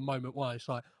from moment one. It's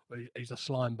like, well, he's a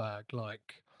slime bag,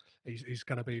 like he's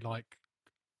gonna be like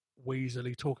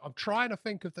weaselly talk. I'm trying to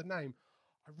think of the name.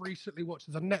 I recently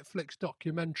watched the Netflix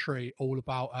documentary all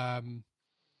about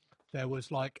there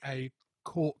was like a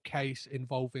court case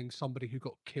involving somebody who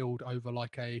got killed over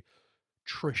like a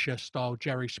Trisha style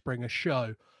Jerry Springer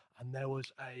show, and there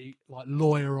was a like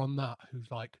lawyer on that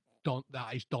who's like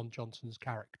that is Don Johnson's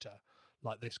character,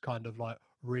 like this kind of like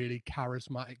really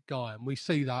charismatic guy, and we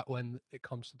see that when it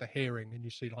comes to the hearing, and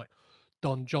you see like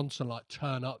Don Johnson like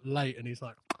turn up late, and he's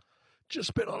like,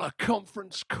 just been on a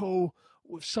conference call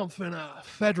with something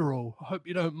federal, I hope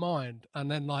you don't mind. And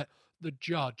then like the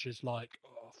judge is like,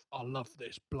 oh, I love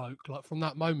this bloke. Like from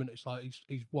that moment, it's like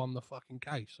he's won the fucking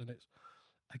case, and it's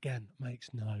again makes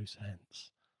no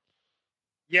sense.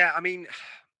 Yeah, I mean,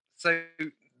 so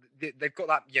they've got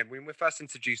that. Yeah, when we're first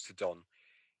introduced to Don,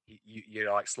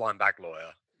 you're like slime bag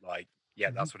lawyer, like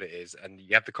that's what it is. And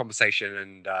you have the conversation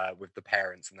and with the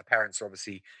parents, and the parents are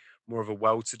obviously more of a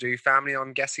well-to-do family,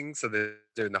 I'm guessing. So they're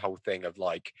doing the whole thing of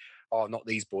like, oh, not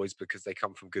these boys because they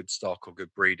come from good stock or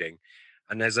good breeding.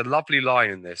 And there's a lovely line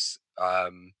in this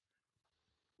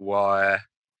where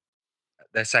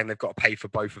they're saying they've got to pay for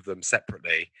both of them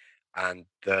separately. And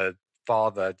the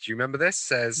father, do you remember this?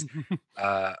 Says,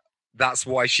 that's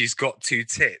why she's got two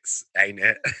tits, ain't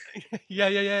it? Yeah.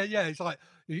 It's like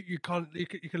you can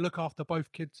look after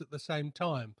both kids at the same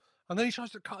time. And then he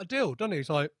tries to cut a deal, doesn't he? He's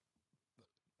like,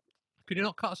 can you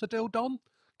not cut us a deal, Don?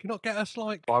 Can you not get us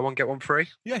like buy one, get one free?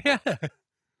 Yeah.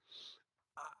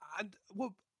 And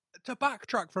well, to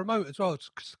backtrack for a moment as well,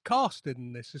 casting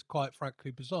in this is quite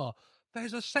frankly bizarre.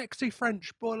 There's a sexy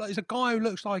French boy, like, there's a guy who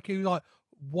looks like he like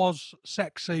was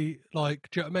sexy, like,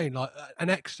 do you know what I mean? Like an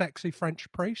ex-sexy French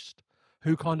priest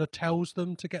who kind of tells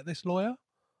them to get this lawyer.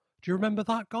 Do you remember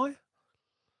that guy?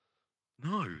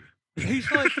 No.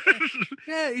 He's like,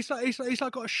 yeah, he's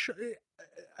like got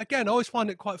again, I always find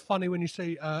it quite funny when you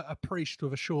see a priest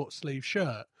with a short sleeve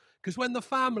shirt, because when the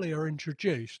family are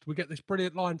introduced, we get this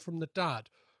brilliant line from the dad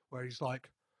where he's like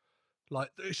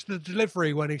it's the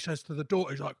delivery when he says to the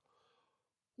daughter, he's like,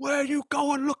 "Where you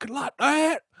going looking like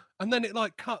that?" And then it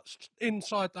like cuts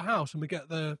inside the house, and we get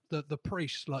the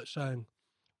priest like saying,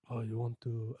 "Oh, you want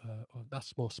to?"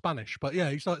 That's more Spanish, but yeah,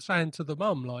 he's like saying to the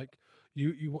mum, like,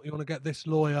 "You want to get this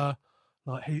lawyer,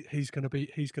 like he's gonna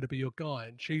be your guy,"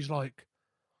 and she's like,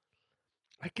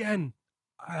 again,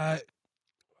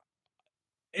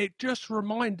 it just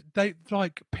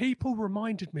people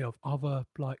reminded me of other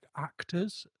like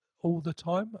actors all the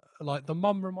time. Like the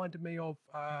mum reminded me of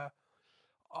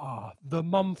the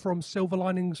mum from Silver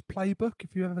Linings Playbook.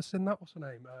 If you've ever seen that, what's her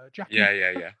name? Jackie.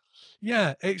 Yeah.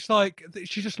 Yeah, it's like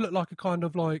she just looked like a kind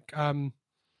of like Poundland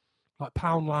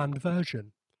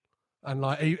version, and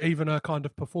like even her kind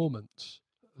of performance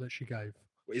that she gave.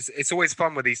 It's always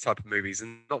fun with these type of movies,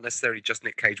 and not necessarily just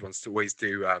Nick Cage wants to always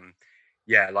do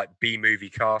like B-movie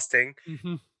casting.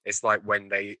 Mm-hmm. It's like when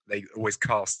they always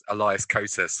cast Elias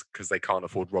Koteas because they can't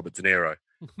afford Robert De Niro.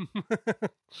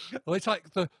 Well, it's like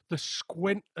the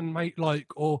squint and make like,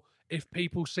 or if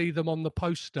people see them on the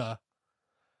poster,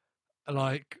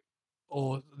 like,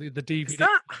 or the DVD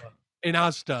in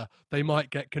Asda, they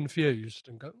might get confused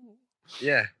and go, "Ooh."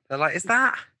 Yeah, they're like, is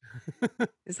that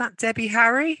Debbie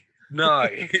Harry? No.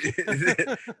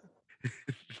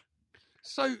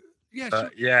 So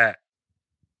yeah.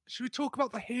 Should we talk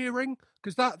about the hearing?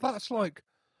 Because that's like,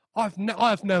 I've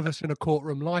never seen a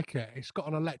courtroom like it. It's got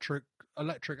an electric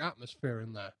atmosphere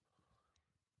in there.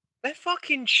 They're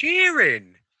fucking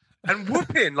cheering and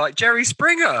whooping like Jerry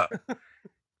Springer.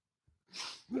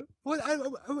 Well,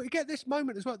 Well, I get this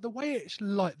moment as well. The way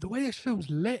this film's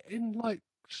lit in like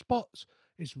spots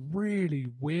is really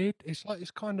weird. It's like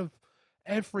it's kind of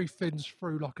everything's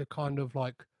through like a kind of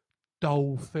like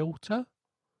dull filter.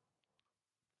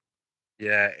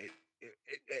 Yeah,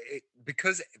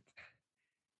 because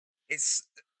it's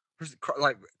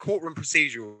like courtroom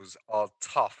procedurals are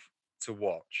tough to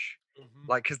watch,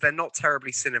 like because they're not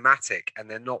terribly cinematic and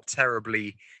they're not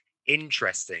terribly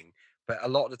interesting, but a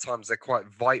lot of the times they're quite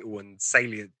vital and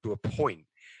salient to a point.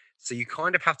 So you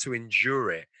kind of have to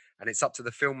endure it, and it's up to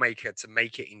the filmmaker to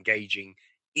make it engaging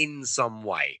in some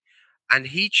way. And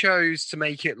he chose to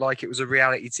make it like it was a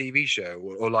reality TV show,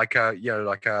 or like a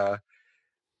like a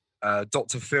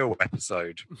Dr. Phil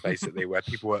episode, basically, where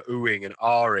people were oohing and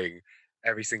ahhing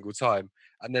every single time.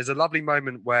 And there's a lovely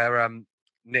moment where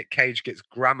Nick Cage gets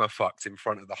grammar fucked in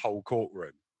front of the whole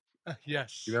courtroom.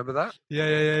 Yes. You remember that?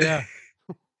 Yeah.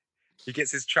 He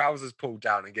gets his trousers pulled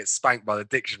down and gets spanked by the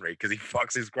dictionary because he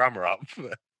fucks his grammar up.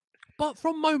 But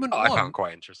from moment I one, found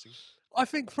quite interesting. I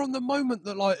think from the moment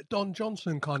that like Don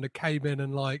Johnson kind of came in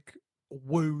and like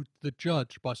wooed the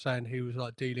judge by saying he was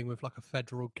like dealing with like a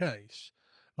federal case,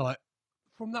 like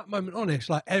from that moment on, it's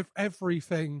like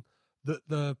everything that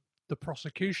the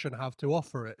prosecution have to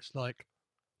offer, it's like,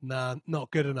 nah, not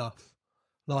good enough.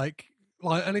 Like,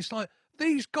 and it's like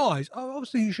these guys.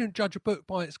 Obviously, you shouldn't judge a book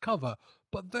by its cover,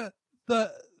 but the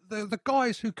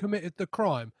guys who committed the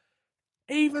crime,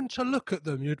 even to look at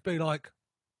them, you'd be like,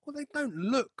 well, they don't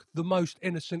look the most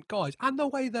innocent guys, and the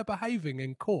way they're behaving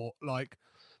in court, like,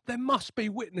 there must be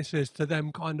witnesses to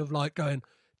them kind of like going,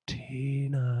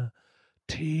 Tina,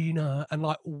 and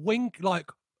like wink, like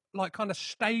kind of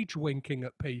stage winking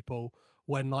at people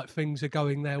when like things are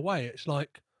going their way. It's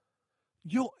like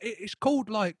it's called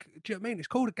like, do you know what I mean? It's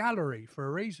called a gallery for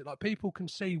a reason. Like people can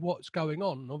see what's going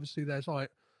on. And obviously, there's like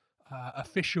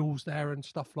officials there and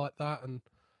stuff like that, and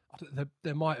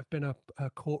there might have been a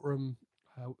courtroom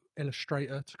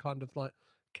illustrator to kind of like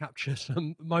capture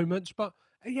some moments. But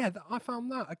yeah, I found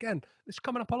that again. It's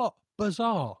coming up a lot.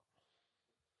 Bizarre.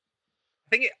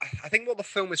 I think what the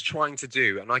film is trying to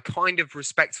do, and I kind of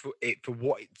respect for it for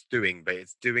what it's doing, but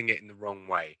it's doing it in the wrong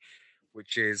way,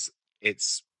 which is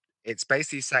it's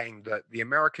basically saying that the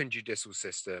American judicial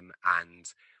system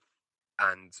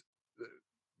and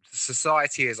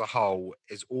society as a whole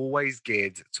is always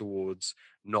geared towards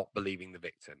not believing the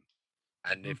victim,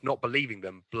 and if not believing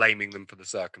them, blaming them for the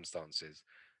circumstances,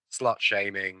 slut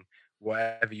shaming,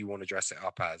 whatever you want to dress it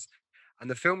up as. And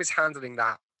the film is handling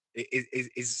that,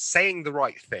 is saying the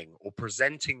right thing or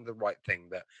presenting the right thing,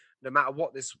 that no matter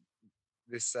what this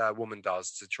woman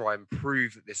does to try and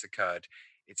prove that this occurred,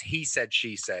 it's he said,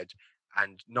 she said,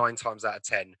 and 9 times out of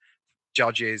 10,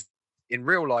 judges in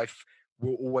real life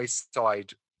will always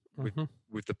side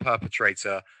with the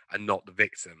perpetrator and not the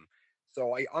victim.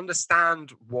 So I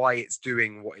understand why it's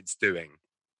doing what it's doing,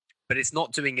 but it's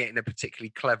not doing it in a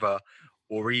particularly clever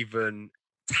or even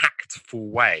tactful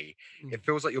way. It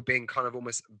feels like you're being kind of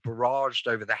almost barraged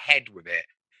over the head with it,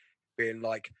 being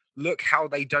like, look how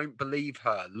they don't believe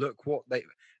her, look what they,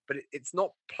 but it's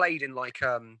not played in like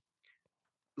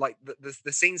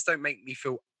the scenes don't make me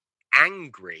feel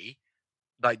angry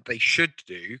like they should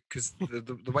do, because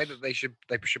the way that they should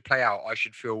play out, I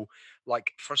should feel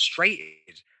like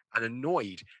frustrated and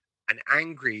annoyed and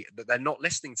angry that they're not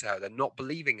listening to her, they're not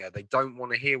believing her, they don't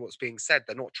want to hear what's being said,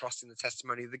 they're not trusting the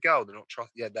testimony of the girl,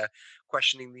 they're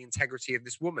questioning the integrity of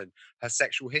this woman, her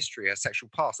sexual history, her sexual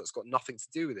past, that's got nothing to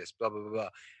do with this, blah blah blah, blah.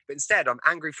 But instead I'm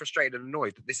angry, frustrated and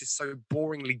annoyed that this is so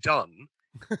boringly done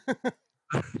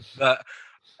that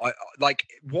I like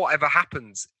whatever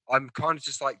happens, I'm kind of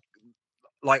just like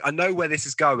I know where this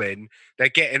is going, they're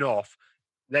getting off,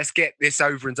 let's get this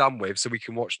over and done with so we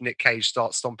can watch Nick Cage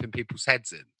start stomping people's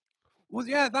heads in. Well,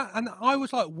 yeah, that, and I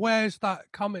was like, "Where's that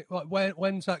coming? Like,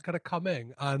 when's that going to come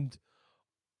in?" And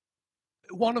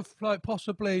one of like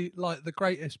possibly like the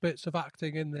greatest bits of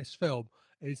acting in this film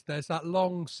is there's that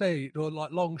long scene or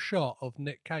like long shot of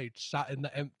Nick Cage sat in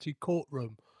the empty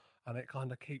courtroom, and it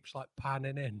kind of keeps like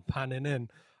panning in,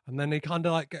 and then he kind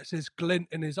of like gets this glint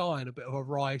in his eye and a bit of a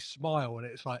wry smile, and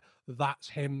it's like that's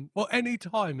him. Well, any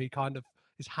time he kind of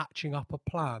is hatching up a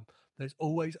plan, there's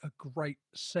always a great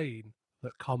scene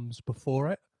that comes before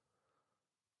it,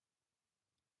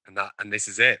 and this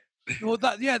is it. Well,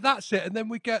 that's it. And then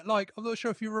we get like, I'm not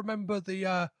sure if you remember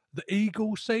the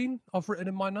eagle scene I've written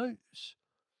in my notes.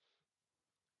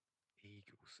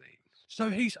 Eagle scene. So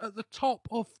he's at the top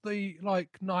of the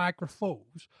like Niagara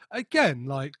Falls again.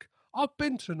 Like I've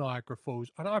been to Niagara Falls,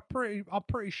 and I'm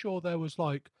pretty sure there was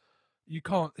like you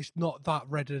can't. It's not that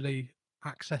readily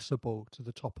accessible to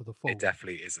the top of the falls. It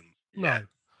definitely isn't. No.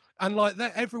 And like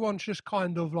everyone's just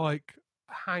kind of like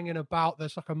hanging about.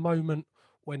 There's like a moment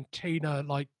when Tina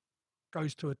like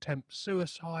goes to attempt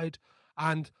suicide,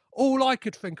 and all I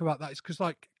could think about that is because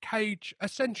like Cage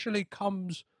essentially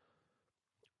comes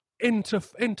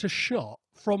into shot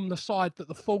from the side that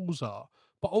the falls are,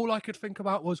 but all I could think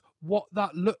about was what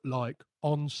that looked like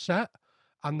on set,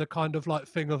 and the kind of like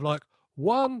thing of like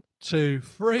 1, 2,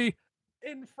 3,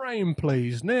 in frame,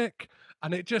 please, Nick.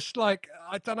 And it just like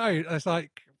I don't know. It's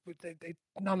like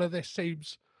none of this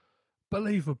seems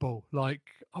believable. Like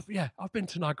I've been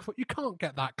to Niagara Falls. You can't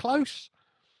get that close.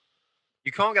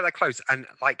 You can't get that close, and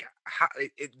like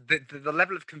the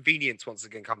level of convenience once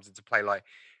again comes into play. Like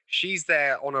she's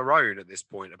there on her own at this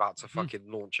point, about to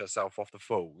fucking launch herself off the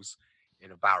falls in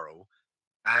a barrel,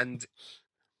 and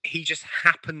he just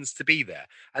happens to be there.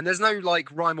 And there's no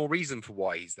like rhyme or reason for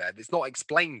why he's there. It's not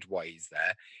explained why he's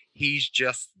there. He's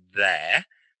just there,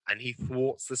 and he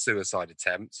thwarts the suicide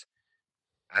attempt,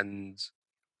 and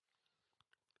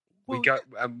we go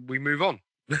and we move on.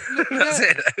 That's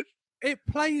it. It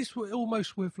plays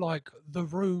almost with like the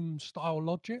Room style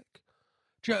logic.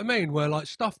 Do you know what I mean? Where like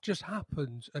stuff just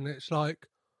happens, and it's like,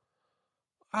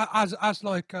 as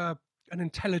like an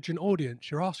intelligent audience,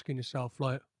 you're asking yourself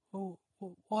like, "Oh,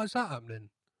 why is that happening?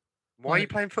 Why are you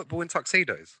playing football in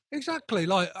tuxedos?" Exactly.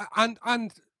 Like,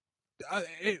 and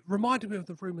it reminded me of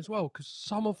the Room as well, because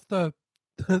some of the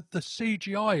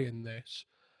CGI in this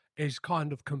is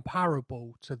kind of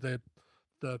comparable to the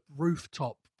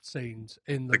rooftop scenes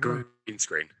in the Room. Green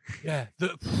screen. Yeah,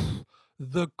 the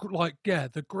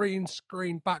green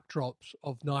screen backdrops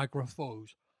of Niagara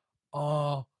Falls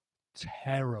are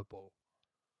terrible.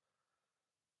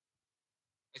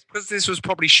 It's because this was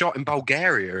probably shot in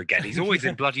Bulgaria again. He's always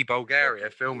in bloody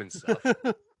Bulgaria filming stuff.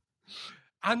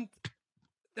 And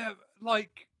they're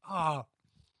like, that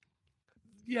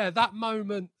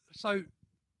moment. So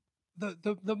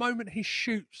the moment he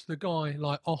shoots the guy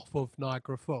like off of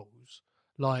Niagara Falls,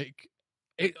 like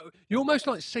you almost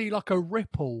like see like a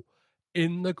ripple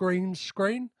in the green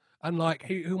screen, and like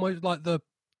he almost like the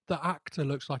actor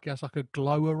looks like he has like a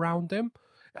glow around him.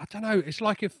 I don't know. It's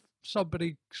like if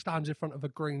somebody stands in front of a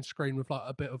green screen with like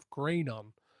a bit of green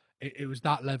on. It was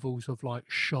that levels of like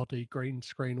shoddy green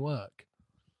screen work.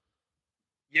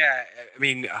 Yeah, I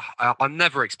mean, I'm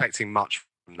never expecting much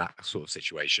from that sort of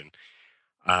situation.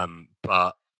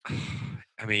 But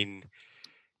I mean,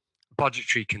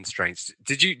 budgetary constraints.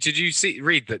 Did you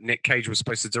read that Nick Cage was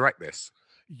supposed to direct this?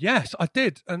 Yes, I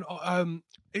did, and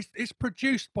it's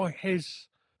produced by his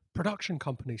production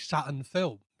company, Saturn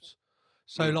Films.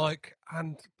 So, like,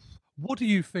 and what do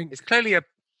you think? It's clearly a.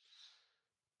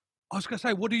 I was going to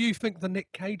say, what do you think the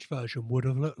Nick Cage version would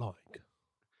have looked like?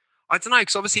 I don't know,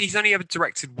 because obviously he's only ever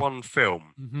directed one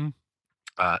film,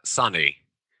 Sunny,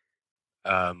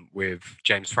 with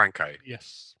James Franco.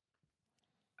 Yes.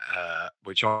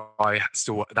 Which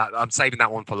I'm saving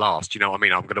that one for last. You know what I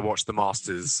mean? I'm going to watch the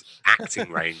Master's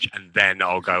acting range, and then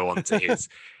I'll go on to his.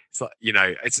 It's like, you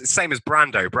know, it's the same as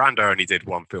Brando. Brando only did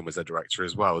one film as a director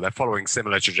as well. They're following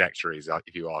similar trajectories,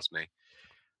 if you ask me.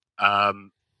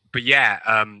 But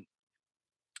yeah,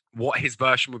 what his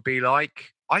version would be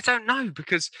like, I don't know,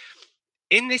 because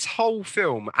in this whole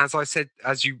film, as I said,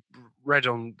 as you read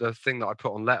on the thing that I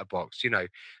put on Letterboxd, you know,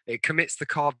 it commits the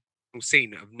cardinal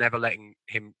scene of never letting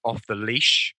him off the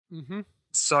leash. Mm-hmm.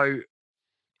 So,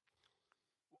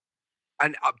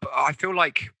 and I feel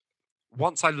like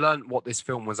once I learned what this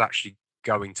film was actually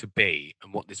going to be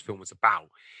and what this film was about,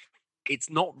 it's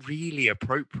not really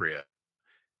appropriate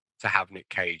to have Nick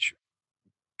Cage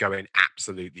going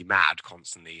absolutely mad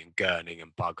constantly and gurning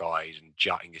and bug-eyed and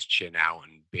jutting his chin out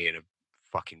and being a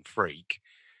fucking freak.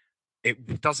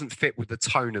 It doesn't fit with the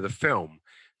tone of the film.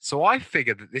 So I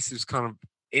figured that this is kind of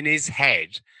in his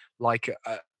head like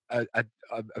a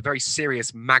very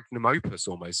serious magnum opus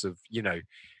almost of, you know,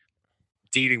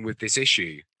 dealing with this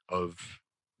issue of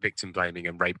victim blaming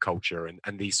and rape culture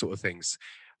and these sort of things.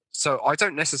 So I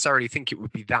don't necessarily think it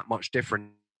would be that much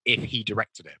different if he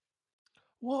directed it.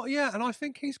 Well, yeah, and I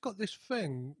think he's got this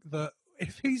thing that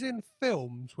if he's in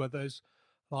films where there's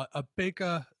like a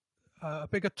bigger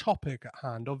topic at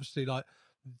hand, obviously the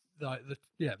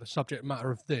subject matter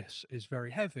of this is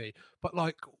very heavy, but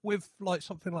like with like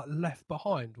something like Left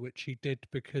Behind, which he did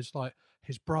because like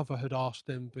his brother had asked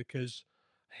him, because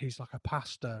he's like a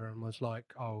pastor and was like,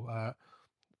 I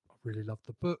really love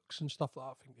the books and stuff like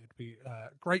that. I think it'd be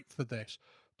great for this.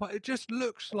 But it just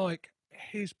looks like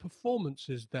his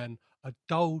performances then are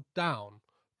dulled down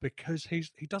because he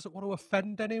doesn't want to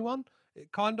offend anyone.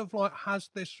 It kind of like has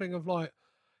this thing of like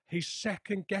he's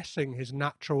second guessing his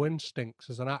natural instincts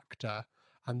as an actor,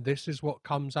 and this is what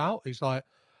comes out. He's like,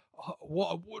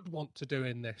 what I would want to do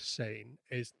in this scene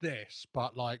is this,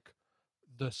 but like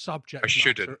the subject I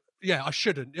shouldn't. matter. Yeah, I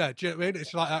shouldn't. Yeah, do you know what I mean?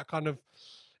 It's like that kind of,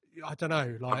 I don't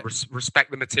know, like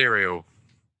Respect the material.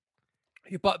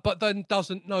 yeah, but then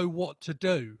doesn't know what to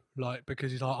do, like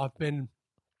because he's like, I've been,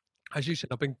 as you said,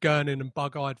 I've been gurning and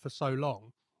bug-eyed for so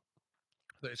long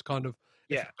that it's kind of,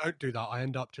 if Yeah. I don't do that, I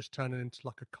end up just turning into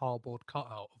like a cardboard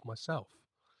cutout of myself.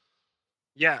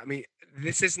 Yeah, I mean,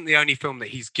 this isn't the only film that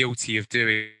he's guilty of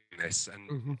doing this, and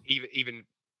Mm-hmm. even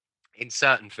in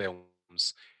certain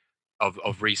films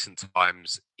of recent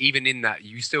times, even in that,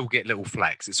 you still get little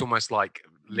flecks. It's almost like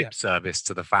lip service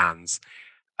to the fans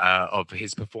of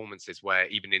his performances, where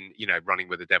even in, you know, Running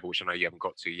with the Devil, which I know you haven't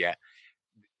got to yet,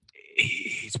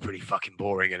 he's pretty fucking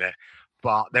boring in it.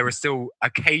 But there are still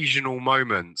occasional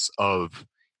moments of,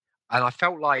 and I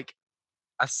felt like,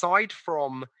 aside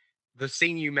from the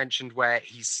scene you mentioned where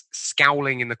he's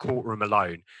scowling in the courtroom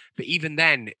alone, but even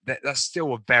then, that's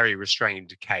still a very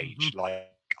restrained Cage. Mm-hmm. Like,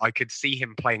 I could see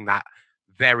him playing that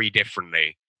very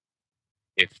differently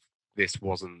if if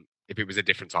it was a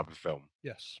different type of film.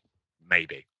 Yes.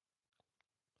 Maybe.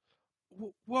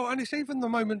 Well, and it's even the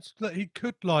moments that he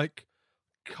could like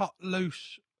cut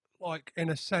loose, like in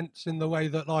a sense, in the way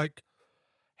that like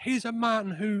he's a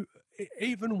man who,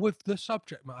 even with the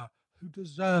subject matter, who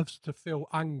deserves to feel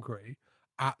angry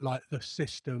at like the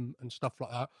system and stuff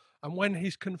like that. And when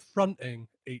he's confronting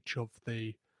each of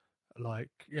the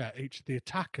each of the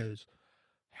attackers,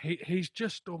 he's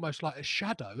just almost like a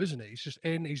shadow, isn't he? He's just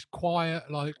he's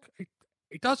quiet, like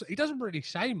he doesn't really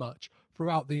say much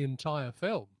throughout the entire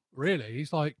film. Really,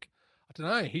 he's like, I don't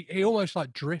know, he almost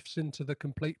like drifts into the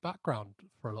complete background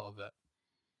for a lot of it.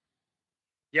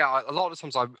 Yeah, a lot of the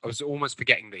times I was almost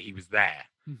forgetting that he was there.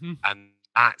 Mm-hmm. And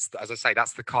that's, as I say,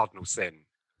 that's the cardinal sin.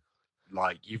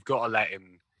 Like, you've got to let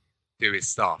him do his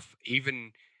stuff,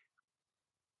 even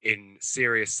in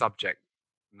serious subject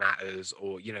matters,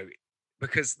 or, you know,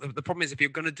 because the problem is, if you're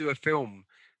going to do a film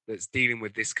that's dealing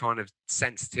with this kind of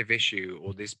sensitive issue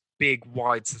or this big,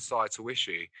 wide societal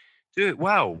issue, do it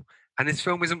well. And this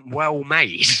film isn't well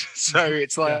made. So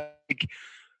it's like,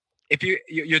 if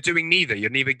you're doing neither, you're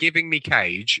neither giving me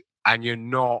Cage and you're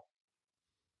not,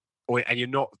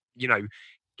 you know,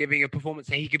 giving a performance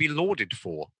that he could be lauded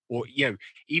for, or, you know,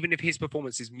 even if his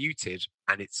performance is muted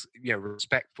and it's, you know,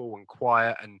 respectful and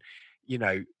quiet and, you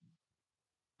know,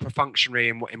 perfunctory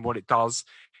in what it does,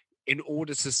 in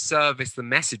order to service the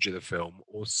message of the film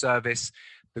or service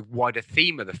the wider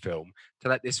theme of the film, to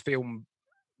let this film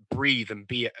breathe and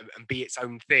be its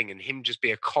own thing, and him just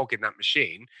be a cog in that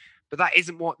machine. But that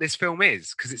isn't what this film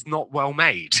is, because it's not well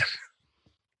made.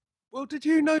 Well, did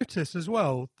you notice as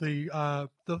well the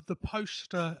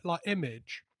poster like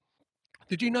image?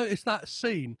 Did you notice that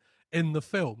scene in the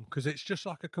film? Because it's just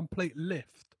like a complete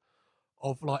lift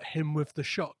of like him with the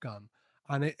shotgun,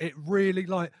 and it really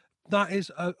like that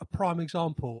is a prime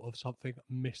example of something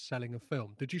mis-selling a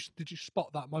film. Did you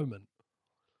spot that moment?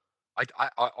 I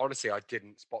honestly, I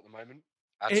didn't spot the moment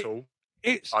at all.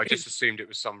 I just assumed it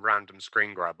was some random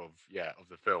screen grab of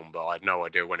the film, but I had no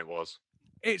idea when it was.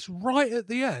 It's right at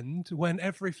the end when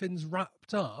everything's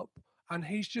wrapped up, and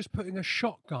he's just putting a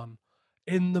shotgun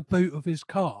in the boot of his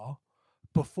car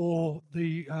before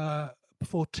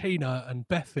Tina and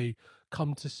Beffy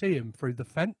come to see him through the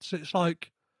fence. It's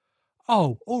like,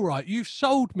 oh, all right, you've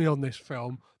sold me on this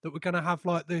film that we're going to have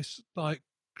like this like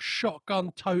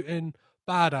shotgun toting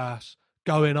badass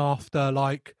going after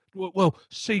like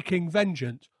seeking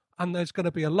vengeance, and there's going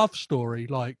to be a love story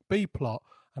like B plot,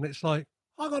 and it's like,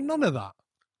 I got none of that.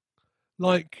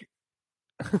 Like,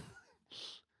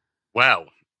 well,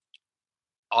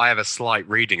 I have a slight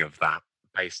reading of that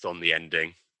based on the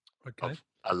ending of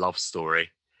A Love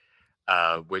Story,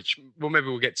 which, well, maybe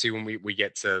we'll get to when we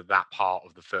get to that part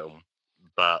of the film.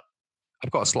 But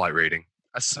I've got a slight reading.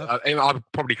 I'm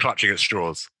probably clutching at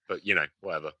straws, but, you know,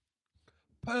 whatever.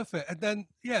 Perfect. And then,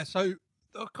 so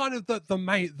kind of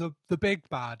the big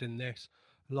bad in this,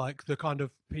 like the kind of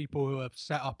people who are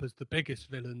set up as the biggest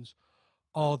villains,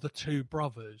 are the two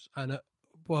brothers. And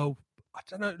well, I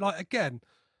don't know, like again,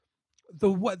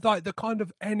 the kind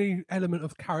of any element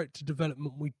of character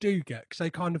development we do get, because they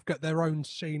kind of get their own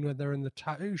scene when they're in the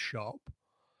tattoo shop,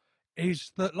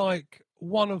 is that like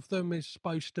one of them is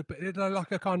supposed to be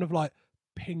like a kind of like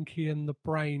Pinky and the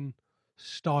Brain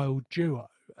style duo,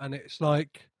 and it's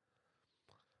like,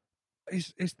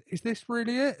 is this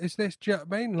really it? Is this, do you know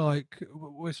what I mean? Like,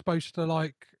 we're supposed to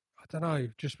like, I don't know,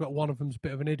 just but one of them's a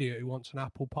bit of an idiot who wants an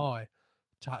apple pie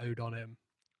tattooed on him,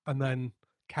 and then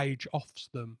Cage offs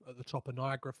them at the top of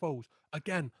Niagara Falls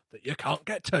again that you can't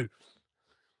get to.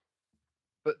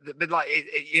 But like,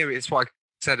 you know, it's why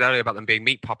said earlier about them being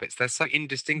meat puppets, they're so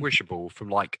indistinguishable from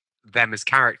like them as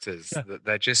characters that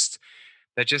they're just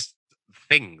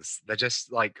things. They're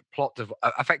just like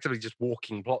effectively just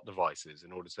walking plot devices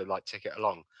in order to like tick it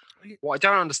along. What I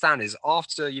don't understand is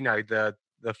after the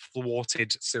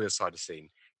thwarted suicide scene,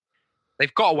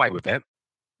 they've got away with it.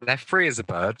 They're free as a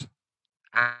bird,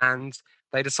 and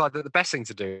they decide that the best thing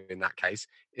to do in that case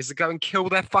is to go and kill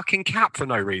their fucking cat for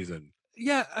no reason.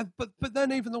 Yeah, but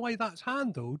then even the way that's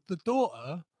handled, the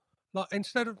daughter, like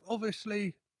instead of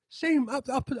obviously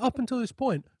up until this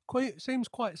point, seems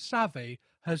quite savvy,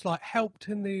 has like helped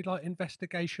in the like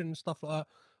investigation and stuff like that.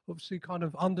 Obviously, kind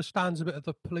of understands a bit of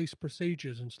the police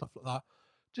procedures and stuff like that.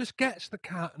 Just gets the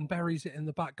cat and buries it in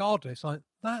the back garden. It's like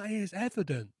that is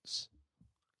evidence.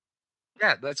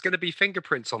 Yeah, there's going to be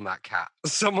fingerprints on that cat.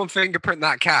 Someone fingerprint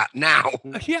that cat now.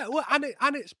 Yeah, well,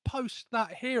 and it's post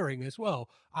that hearing as well,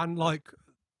 and like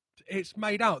it's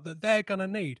made out that they're going to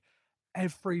need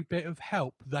every bit of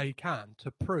help they can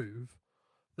to prove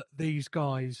that these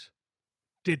guys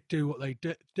did do what they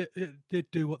did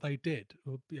do what they did.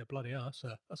 Well, yeah, bloody hell,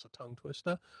 that's a tongue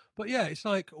twister. But yeah, it's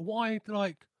like why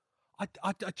like I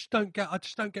just don't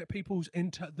get people's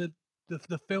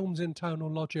the film's internal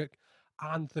logic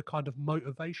and the kind of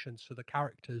motivations for the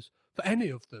characters for any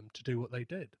of them to do what they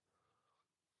did.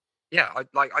 Yeah,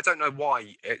 I don't know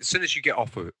why. As soon as you get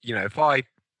off of, if I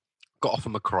got off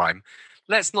of a crime,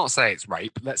 let's not say it's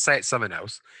rape, let's say it's something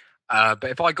else. But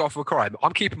if I got off of a crime,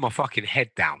 I'm keeping my fucking head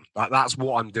down. Like that's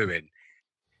what I'm doing.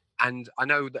 And I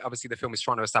know that obviously the film is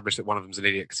trying to establish that one of them's an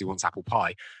idiot because he wants apple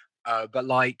pie. But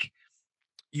like,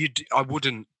 I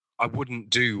wouldn't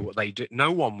do what they did.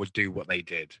 No one would do what they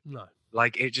did. No.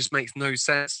 Like it just makes no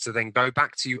sense to then go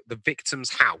back to the victim's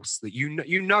house that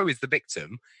you know is the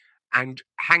victim, and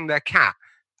hang their cat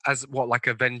as like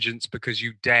a vengeance because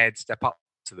you dared step up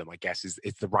to them. I guess is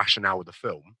the rationale of the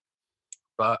film.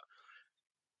 But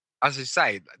as I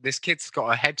say, this kid's got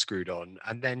her head screwed on,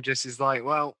 and then just is like,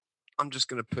 well, I'm just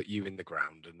going to put you in the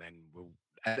ground, and then we'll.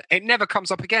 It never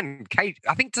comes up again. Cage,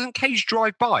 I think, doesn't Cage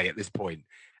drive by at this point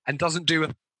and doesn't do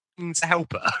a thing to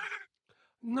help her?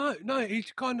 No,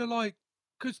 he's kind of like,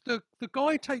 because the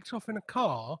guy takes off in a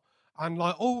car, and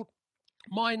like all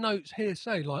my notes here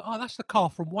say like, oh, that's the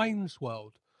car from Wayne's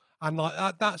World, and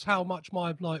like that's how much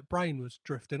my like brain was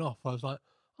drifting off. I was like,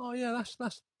 oh yeah, that's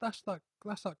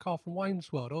that car from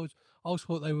Wayne's World. I always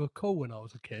thought they were cool when I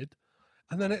was a kid,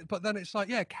 and then it's like,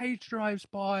 yeah, Cage drives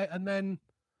by, and then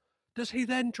does he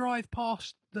then drive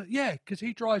past the because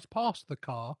he drives past the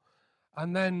car,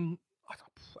 and then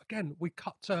again we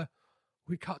cut to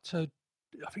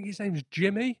I think his name's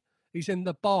Jimmy. He's in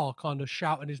the bar kind of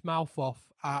shouting his mouth off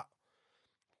at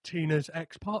Tina's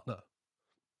ex-partner.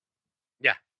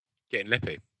 Yeah, getting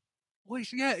lippy. Well,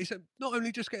 he's not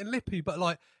only just getting lippy, but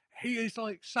like he is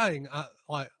like saying at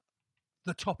like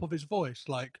the top of his voice,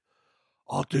 like,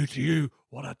 I'll do to you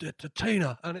what I did to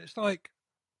Tina. And it's like,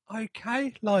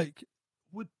 okay, like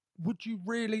would you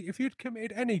really, if you'd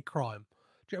committed any crime,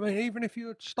 do you know what I mean? Even if you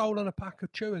had stolen a pack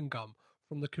of chewing gum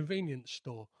from the convenience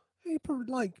store, he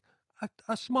probably like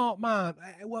a smart man,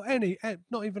 well,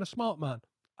 not even a smart man,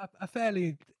 a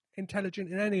fairly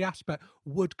intelligent in any aspect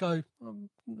would go, I'm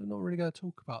not really going to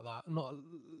talk about that. Not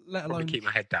let alone keep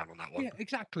my head down on that one. Yeah,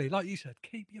 exactly. Like you said,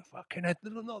 keep your fucking head.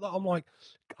 Not that I'm like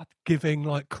giving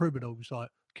like criminals like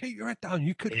keep your head down.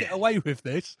 You could get away with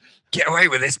this. Get away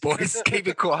with this, boys. Keep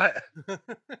it quiet.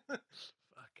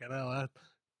 Fucking hell.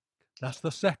 That's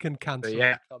the second cancel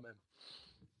coming.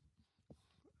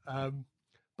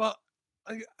 But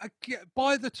I get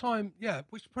by the time,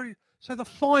 which pretty. So the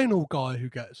final guy who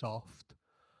gets offed,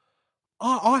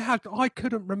 I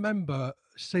couldn't remember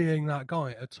seeing that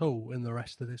guy at all in the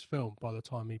rest of this film. By the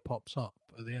time he pops up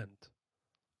at the end,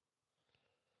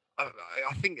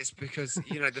 I think it's because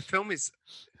the film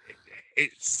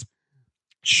it's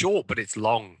short, but it's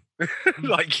long.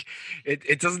 Like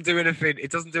it doesn't do anything.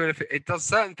 It does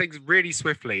certain things really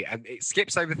swiftly, and it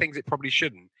skips over things it probably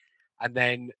shouldn't, and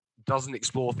then doesn't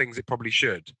explore things it probably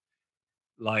should.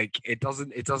 Like it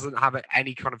doesn't have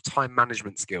any kind of time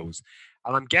management skills.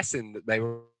 And I'm guessing that they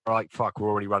were like, fuck, we're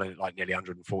already running at like nearly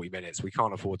 140 minutes. We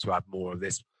can't afford to have more of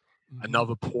this.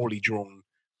 Another poorly drawn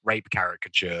rape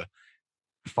caricature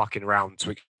fucking around to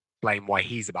explain why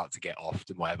he's about to get offed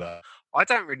and whatever. I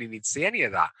don't really need to see any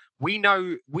of that. We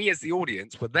know, we as the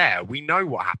audience were there. We know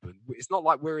what happened. It's not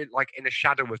like we're in a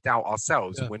shadow of doubt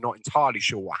ourselves and we're not entirely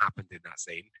sure what happened in that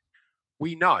scene.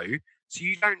 We know. So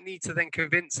you don't need to then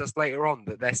convince us later on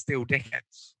that they're still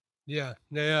dickheads. Yeah.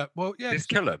 Well, yeah. Just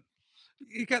kill them.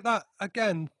 You get that,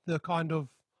 again, the kind of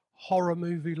horror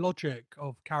movie logic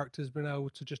of characters being able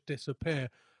to just disappear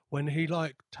when he,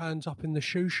 like, turns up in the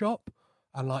shoe shop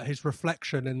and like his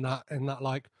reflection in that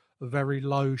like very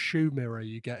low shoe mirror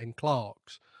you get in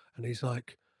Clark's, and he's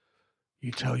like,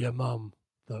 "You tell your mum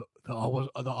that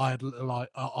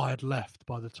I had left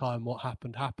by the time what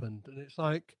happened," and it's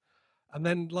like, and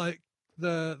then like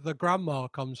the grandma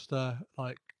comes to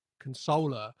like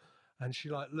console her, and she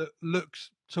like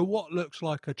looks to what looks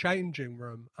like a changing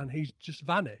room, and he's just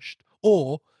vanished,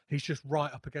 or he's just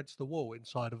right up against the wall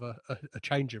inside of a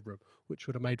changing room, which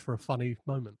would have made for a funny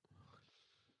moment.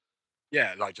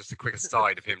 Yeah, like just a quick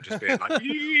aside of him just being like,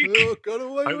 "Eek! Oh, got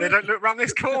away Hope with they it." don't look round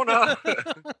this corner."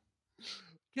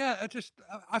 Yeah,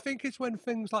 I think it's when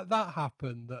things like that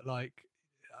happen that like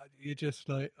you're just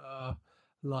like I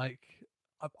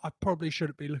probably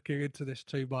shouldn't be looking into this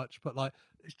too much, but like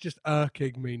it's just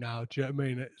irking me now. Do you know what I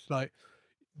mean? It's like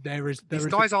These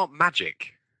guys aren't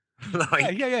magic.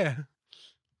 Like, yeah.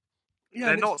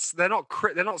 they're not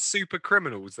super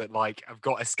criminals that like have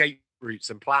got escape routes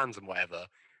and plans and whatever.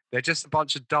 They're just a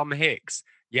bunch of dumb hicks.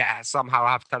 Yeah, somehow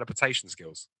have teleportation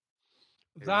skills.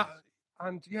 That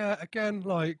and yeah, again,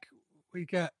 like we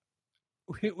get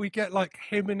like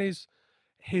him in his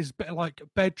like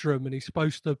bedroom, and he's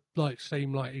supposed to like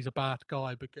seem like he's a bad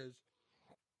guy because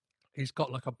he's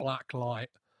got like a black light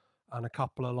and a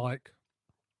couple of like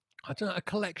I don't know, a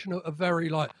collection of a very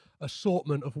like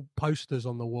assortment of posters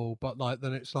on the wall, but like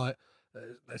then it's like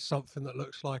there's something that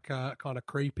looks like a kind of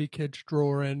creepy kid's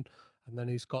drawing, and then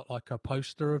he's got like a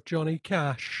poster of Johnny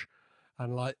Cash,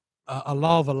 and like a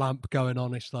lava lamp going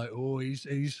on. It's like, oh, he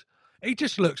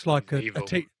just looks like he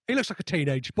looks like a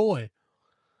teenage boy.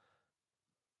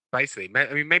 Basically,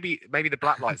 I mean, maybe the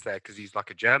black light's there because he's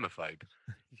like a germaphobe,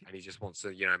 and he just wants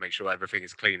to, make sure everything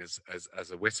is clean as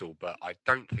a whistle. But I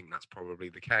don't think that's probably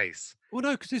the case. Well,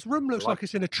 no, because his room looks like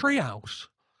it's in a treehouse.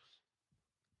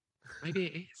 Maybe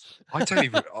it is. I don't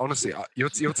even honestly.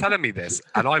 You're telling me this,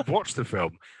 and I've watched the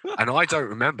film, and I don't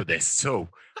remember this at all.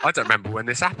 I don't remember when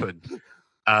this happened.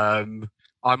 I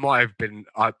might have been.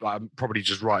 I'm probably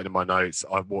just writing in my notes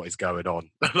what is going on,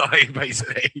 like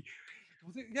basically.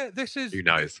 Yeah, this is. Who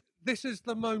knows? This is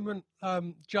the moment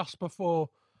just before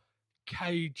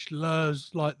Cage lures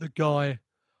like the guy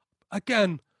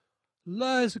again.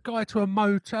 Lures a guy to a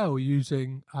motel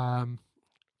using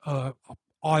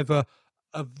either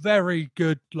a very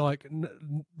good like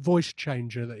voice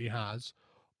changer that he has,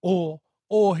 or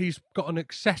he's got an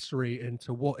accessory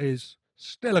into what is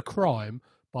still a crime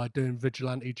by doing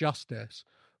vigilante justice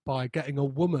by getting a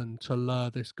woman to lure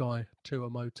this guy to a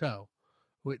motel,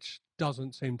 which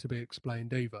doesn't seem to be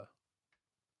explained either.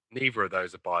 Neither of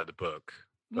those are by the book,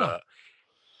 but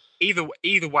either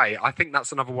way, I think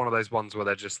that's another one of those ones where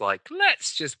they're just like,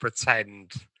 let's just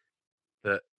pretend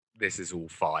that this is all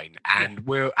fine, and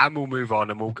we'll move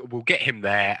on, and we'll get him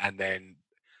there, and then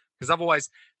because otherwise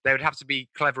they would have to be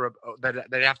clever.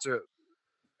 They'd have to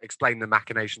explain the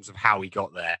machinations of how he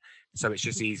got there. So it's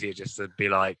just easier just to be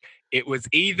like, it was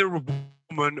either a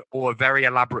woman or a very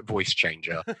elaborate voice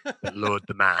changer that lured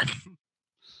the man.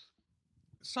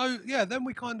 So yeah, then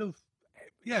we kind of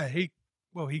he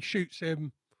shoots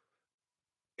him.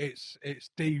 It's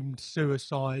deemed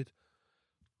suicide.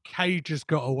 Cage has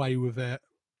got away with it.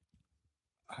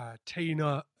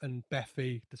 Tina and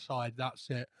Beffy decide that's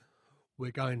it.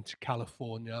 We're going to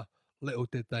California. Little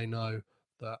did they know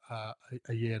that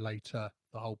a year later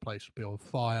the whole place would be on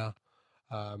fire,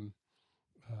 and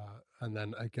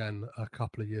then again a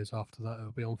couple of years after that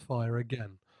it'll be on fire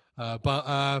again.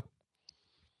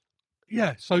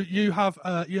 So you have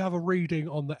a reading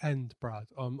on the end, Brad.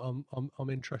 I'm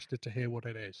interested to hear what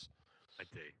it is. I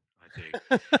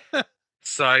do.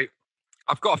 So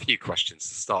I've got a few questions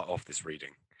to start off this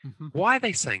reading. Mm-hmm. Why are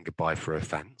they saying goodbye for a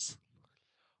fence?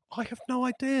 I have no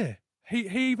idea. He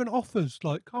even offers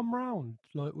like, come round,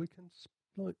 like we can,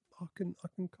 like I can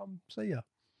come see you.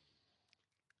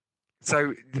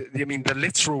 So the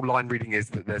literal line reading is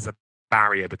that there's a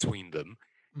barrier between them.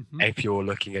 Mm-hmm. If you're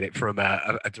looking at it from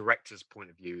a director's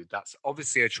point of view, that's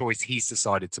obviously a choice he's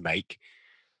decided to make.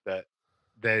 That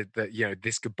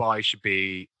this goodbye should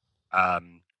be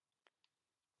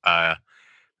a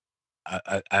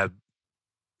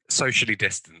socially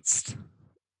distanced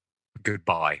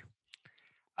goodbye.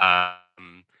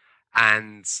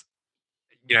 And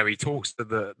he talks to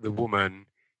the woman.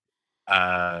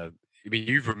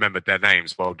 You've remembered their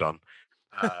names. Well done.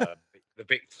 The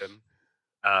victim.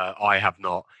 I have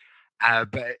not.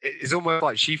 But it's almost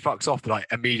like she fucks off like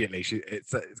immediately.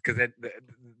 It's because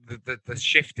the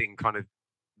shifting kind of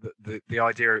the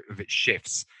idea of it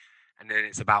shifts, and then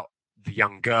it's about the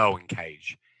young girl in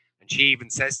Cage, and she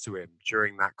even says to him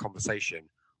during that conversation,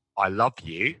 "I love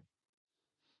you,"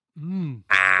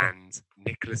 And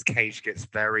Nicolas Cage gets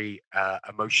very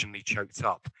emotionally choked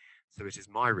up. So it is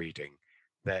my reading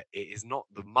that it is not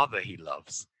the mother he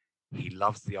loves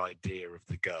the idea of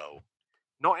the girl,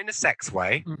 not in a sex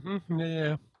way,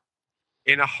 Yeah.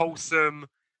 in a wholesome,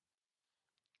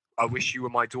 I wish you were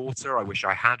my daughter, I wish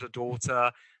I had a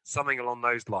daughter, something along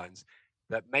those lines.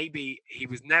 That maybe he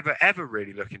was never ever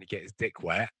really looking to get his dick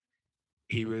wet.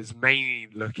 He was mainly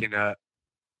looking at,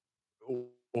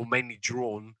 or mainly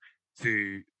drawn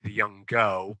to the young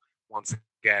girl. Once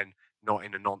again, not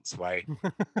in a nonce way,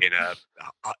 in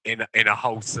a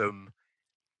wholesome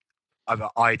of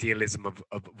idealism of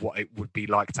what it would be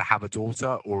like to have a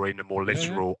daughter, or in a more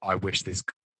literal, I wish this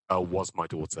girl was my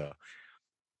daughter.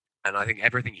 And I think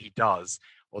everything he does,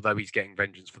 although he's getting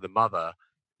vengeance for the mother,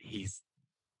 he's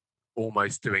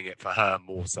almost doing it for her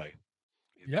more so,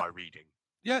 in my reading.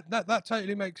 Yeah, that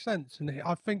totally makes sense. And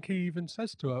I think he even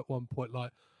says to her at one point,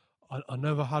 like, I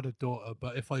never had a daughter,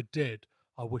 but if I did,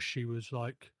 I wish she was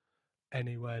like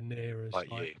anywhere near as like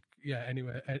you. Yeah,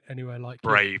 anywhere like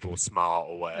brave or smart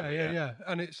or whatever. Yeah.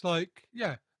 And it's like,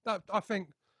 that I think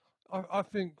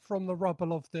from the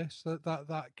rubble of this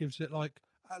that gives it like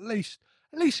at least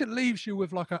it leaves you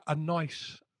with like a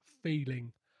nice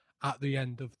feeling at the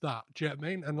end of that. Do you know what I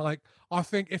mean? And like, I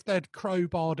think if they'd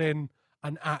crowbarred in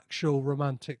an actual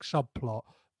romantic subplot,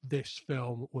 this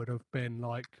film would have been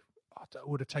like,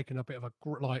 would have taken a bit of a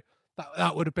like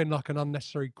that would have been like an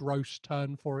unnecessary gross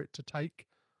turn for it to take.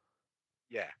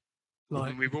 Yeah,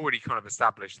 like we've already kind of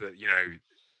established that, you know,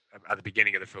 at the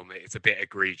beginning of the film, that it's a bit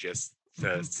egregious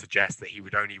to suggest that he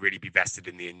would only really be vested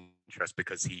in the interest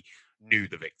because he knew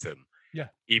the victim. Yeah.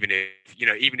 Even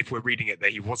if we're reading it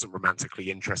that he wasn't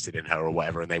romantically interested in her or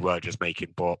whatever, and they were just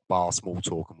making bar small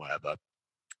talk and whatever.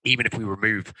 Even if we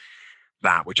remove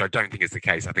that, which I don't think is the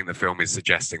case, I think the film is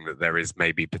suggesting that there is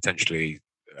maybe potentially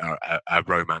a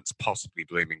romance possibly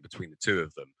blooming between the two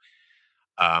of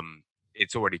them.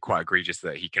 It's already quite egregious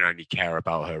that he can only care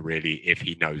about her really if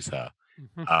he knows her.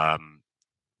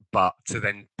 But to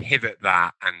then pivot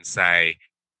that and say,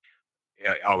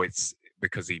 oh, it's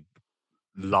because he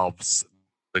loves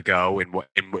the girl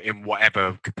in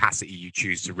whatever capacity you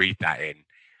choose to read that in,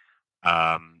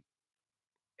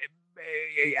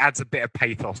 it adds a bit of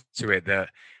pathos to it that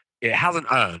it hasn't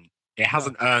earned. It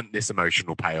hasn't earned this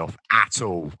emotional payoff at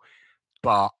all,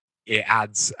 but it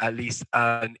adds at least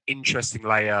an interesting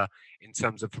layer in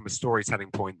terms of, from a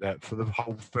storytelling point, that for the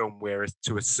whole film we're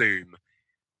to assume,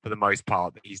 for the most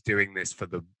part, that he's doing this for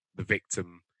the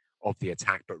victim of the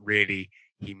attack, but really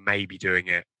he may be doing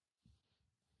it.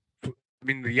 I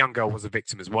mean, the young girl was a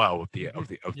victim as well of the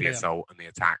assault and the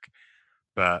attack,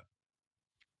 but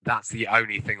that's the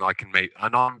only thing I can make.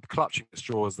 And I'm clutching at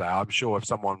straws there. I'm sure if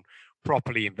someone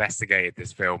properly investigated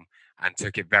this film and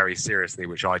took it very seriously,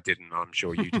 which I didn't, I'm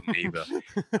sure you didn't either,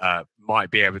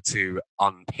 might be able to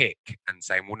unpick and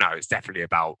say, well, no, it's definitely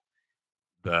about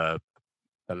the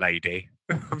lady.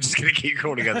 I'm just going to keep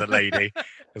calling her the lady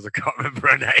because I can't remember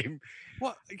her name.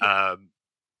 What?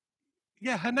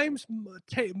 Yeah, her name's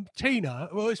Tina.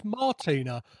 Well, it's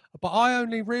Martina, but I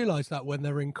only realised that when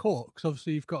they're in court, because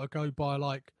obviously you've got to go by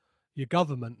like your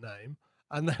government name.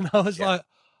 And then I was like,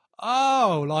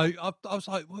 oh, like I was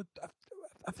like, what?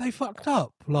 Have they fucked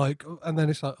up? Like, and then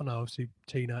it's like, oh no, obviously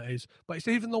Tina is, but it's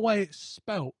even the way it's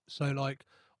spelt. So like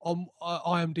on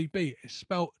IMDb, it's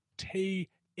spelt Teena.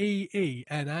 It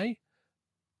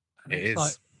is.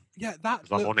 Like, yeah,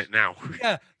 I'm on it now.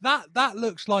 Yeah, that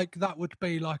looks like that would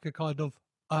be like a kind of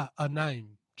a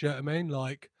name. Do you know what I mean?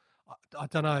 Like, I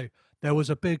don't know. There was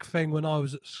a big thing when I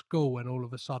was at school when all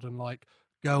of a sudden, like,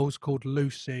 girls called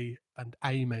Lucy and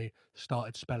Amy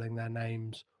started spelling their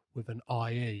names with an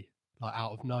IE, like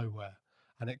out of nowhere.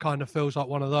 And it kind of feels like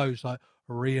one of those, like,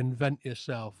 reinvent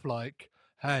yourself. Like,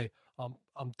 hey,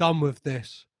 I'm done with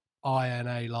this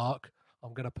INA lark.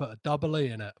 I'm going to put a double E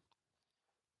in it.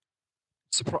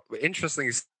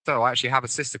 Interestingly, so I actually have a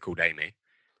sister called Amy,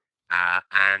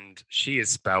 and she is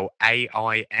spelled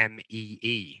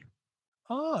AIMEE.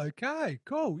 Oh, okay,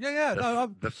 cool. Yeah.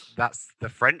 That's the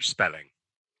French spelling,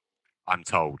 I'm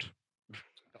told.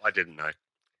 I didn't know.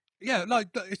 Yeah, like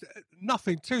it's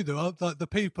nothing to them. Like the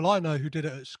people I know who did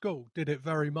it at school did it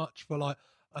very much for like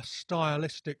a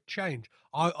stylistic change.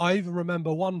 I even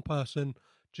remember one person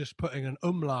just putting an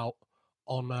umlaut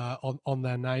on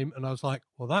their name, and I was like,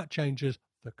 well, that changes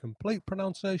the complete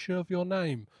pronunciation of your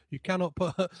name. You cannot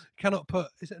put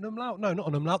is it an umlaut? No, not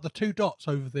an umlaut. The two dots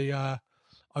over the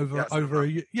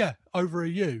over a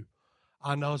U.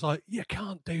 And I was like, you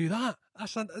can't do that.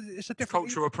 It's a different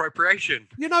cultural appropriation.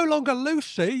 You're no longer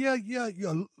Lucy.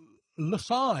 You're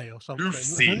Lucy or something.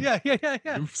 Lucy.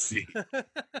 yeah. Lucy.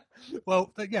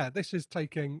 Well, this is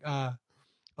taking a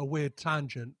weird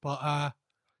tangent, but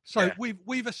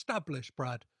we've established,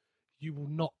 Brad, you will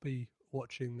not be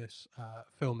watching this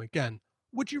film again.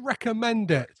 Would you recommend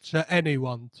it to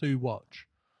anyone to watch?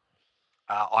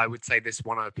 I would say this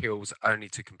one appeals only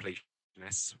to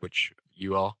completionists, which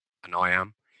you are and I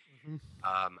am.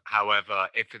 Mm-hmm. However,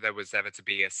 if there was ever to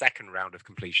be a second round of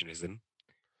completionism,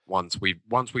 once we've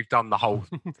done the whole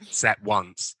set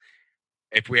once,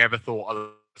 if we ever thought,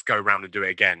 oh, let's go around and do it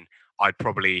again, I'd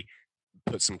probably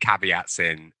put some caveats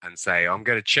in and say I'm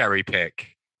going to cherry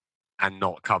pick and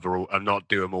not cover all and not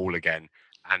do them all again,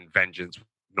 and vengeance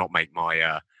not make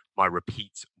my my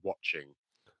repeat watching.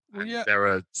 Well, And there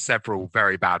are several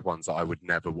very bad ones that I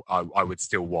would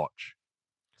still watch.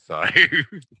 So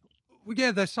well,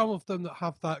 yeah, there's some of them that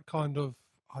have that kind of,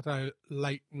 I don't know,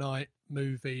 late night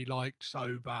movie, like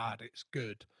so bad it's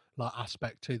good, like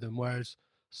aspect to them. Whereas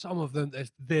some of them,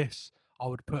 there's this, I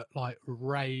would put like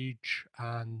Rage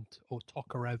or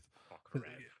Tokarev.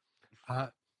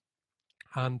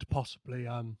 And possibly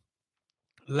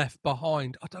Left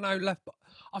Behind. I don't know.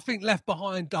 I think Left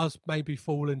Behind does maybe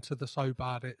fall into the so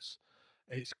bad it's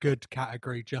good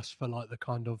category, just for like the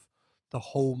kind of the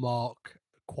hallmark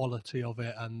quality of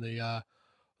it and the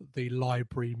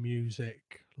library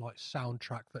music, like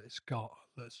soundtrack that it's got,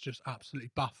 that's just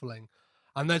absolutely baffling.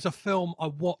 And there's a film I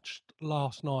watched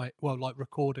last night, well, like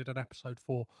recorded an episode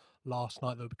for last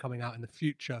night that will be coming out in the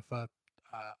future for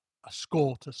A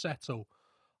Score to Settle.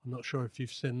 I'm not sure if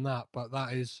you've seen that, but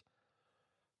that is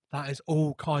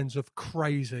all kinds of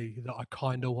crazy that I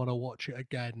kind of want to watch it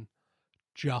again,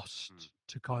 just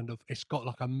to kind of, it's got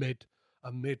like a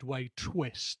midway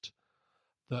twist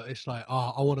that it's like,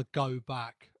 I want to go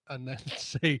back and then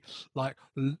see, like,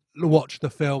 watch the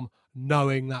film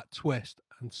knowing that twist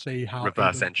and see how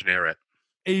reverse engineer it.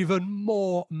 Even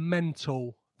more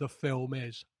mental the film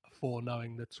is for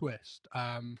knowing the twist.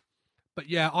 But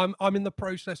yeah, I'm in the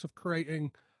process of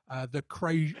creating the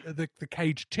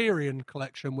Cage Tyrion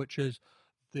collection, which is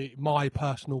my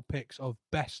personal picks of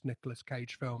best Nicolas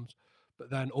Cage films, but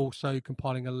then also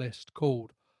compiling a list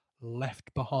called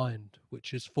Left Behind,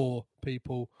 which is for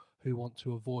people who want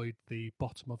to avoid the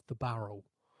bottom of the barrel.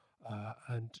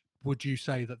 And would you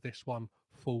say that this one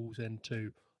falls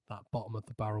into that bottom of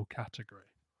the barrel category?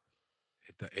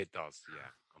 It does, yeah.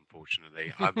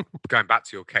 Unfortunately, I'm going back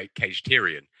to your Cage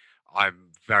Tyrion.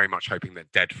 I'm very much hoping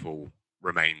that Deadfall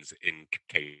remains in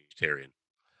Cage Tyrion.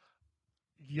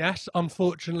 Yes,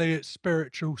 unfortunately, its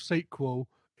spiritual sequel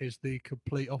is the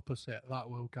complete opposite. That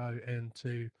will go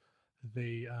into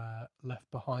the Left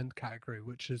Behind category,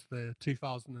 which is the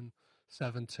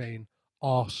 2017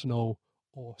 Arsenal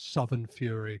or Southern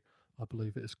Fury, I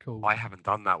believe it is called. I haven't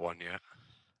done that one yet.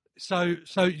 So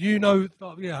this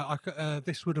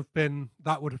would have been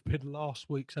last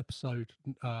week's episode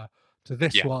to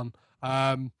this one.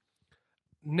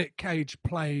 Nick Cage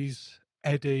plays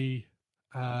Eddie.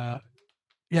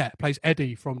 Plays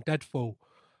Eddie from Deadfall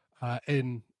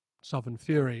in Southern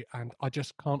Fury, and I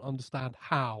just can't understand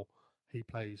how he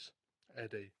plays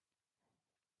Eddie.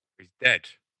 He's dead.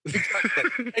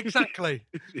 Exactly.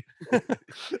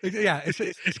 Yeah, it's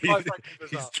quite frankly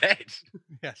bizarre. He's dead.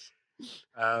 Yes.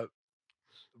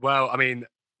 Well, I mean,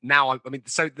 I'll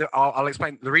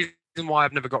explain. The reason why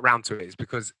I've never got round to it is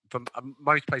because for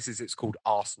most places it's called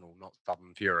Arsenal, not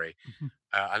Southern Fury,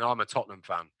 and I'm a Tottenham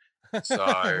fan,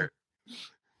 so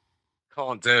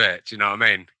can't do it. Do you know what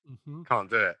I mean? Mm-hmm. Can't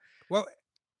do it. Well,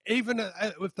 even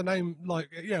with the name, like,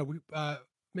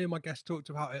 me and my guest talked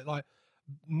about it. Like,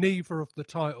 neither of the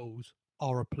titles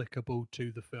are applicable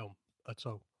to the film at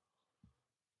all.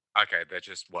 Okay, they're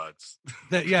just words.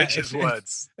 They're just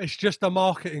words. It's just a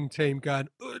marketing team going,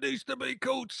 it needs to be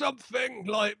called something,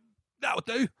 like, that'll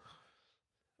do.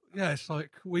 Yeah, it's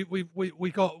like we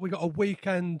got a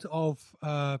weekend of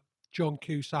John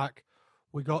Cusack.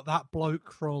 We got that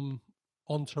bloke from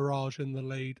Entourage in the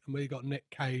lead, and we got Nick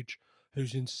Cage,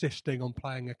 who's insisting on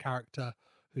playing a character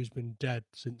who's been dead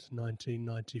since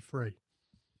 1993.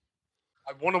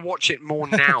 I want to watch it more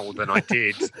now than I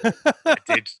did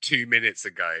 2 minutes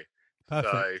ago.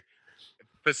 Perfect. So,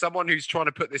 for someone who's trying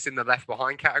to put this in the Left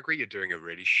Behind category, you're doing a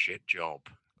really shit job.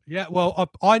 Yeah,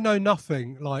 well, I know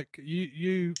nothing. Like,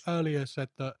 you earlier said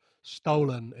that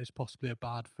Stolen is possibly a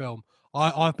bad film.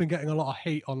 I've been getting a lot of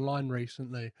hate online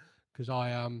recently because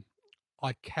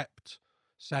I kept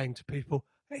saying to people,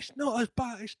 it's not as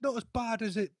bad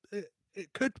as it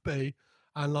could be,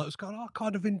 and like, it's kind of, I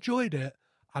kind of enjoyed it,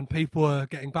 and people are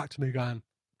getting back to me going,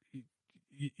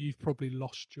 you've probably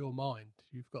lost your mind.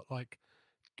 You've got like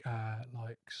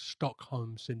like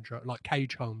Stockholm syndrome, like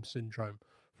Cage Home syndrome,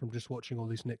 from just watching all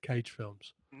these Nick Cage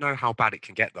films. Know how bad it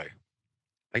can get, though.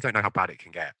 They don't know how bad it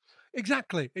can get.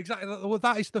 Exactly. Well,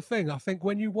 that is the thing. I think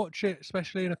when you watch it,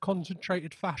 especially in a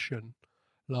concentrated fashion,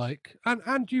 like,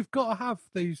 and you've got to have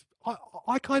these.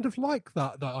 I kind of like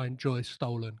that I enjoy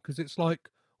Stolen, because it's like,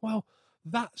 well,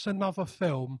 that's another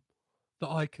film that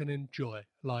I can enjoy.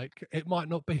 Like, it might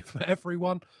not be for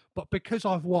everyone, but because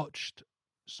I've watched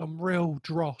some real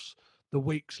dross the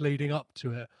weeks leading up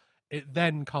to it, it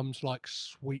then comes like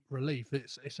sweet relief.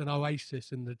 It's an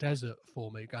oasis in the desert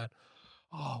for me, going,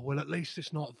 oh, well, at least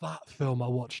it's not that film I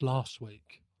watched last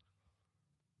week.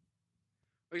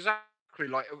 Exactly.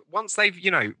 Like, once they've,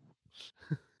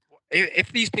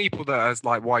 if these people that are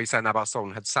like, why are you saying that about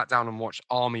Stolen, had sat down and watched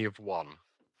Army of One,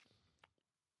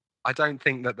 I don't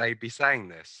think that they'd be saying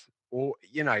this. Or,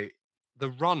 The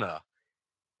Runner,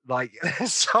 like, they're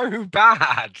so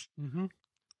bad. Mm-hmm.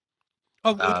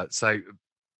 Oh, so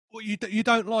well, you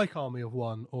don't like Army of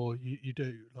One, or you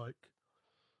do like?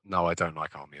 No, I don't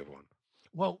like Army of One.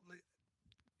 Well,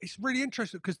 it's really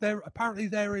interesting because there's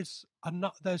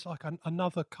like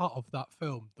another cut of that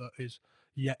film that is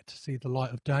yet to see the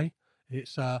light of day.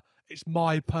 It's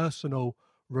my personal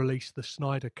release, the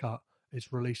Snyder cut.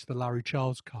 It's released the Larry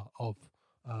Charles cut of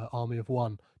Army of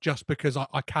One, just because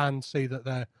I can see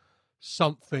that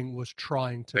something was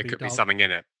trying to. There could be something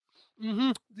in it.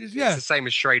 Mm-hmm. Yeah, it's the same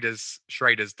as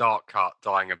Schrader's dark cut,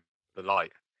 Dying of the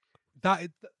Light. That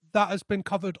has been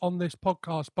covered on this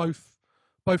podcast,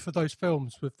 both of those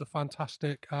films, with the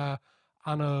fantastic Anna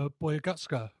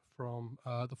Boyagutska from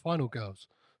The Final Girls.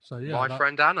 So yeah, my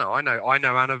friend Anna, I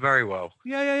know Anna very well.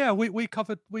 Yeah. We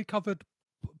covered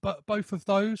both of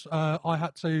those. I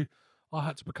had to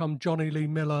become Johnny Lee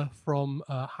Miller from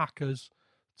Hackers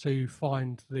to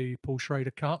find the Paul Schrader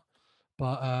cut.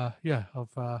 But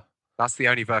I've that's the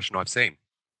only version I've seen.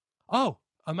 Oh,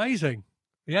 amazing!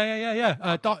 Yeah.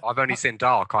 I've only seen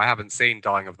Dark. I haven't seen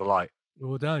Dying of the Light.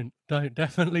 Well,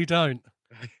 definitely don't.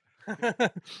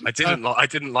 I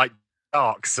didn't like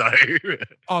Dark, so.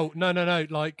 Oh no!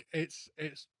 Like it's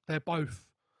they're both.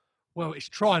 Well, it's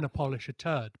trying to polish a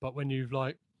turd, but when you've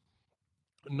like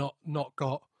not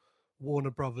got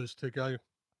Warner Brothers to go,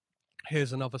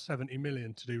 here's another 70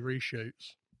 million to do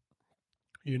reshoots.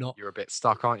 You're a bit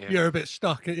stuck, aren't you? You're a bit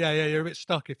stuck. Yeah. You're a bit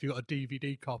stuck if you've got a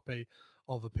DVD copy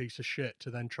of a piece of shit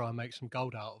to then try and make some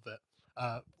gold out of it.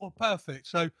 Well, perfect.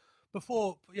 So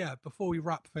before we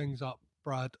wrap things up,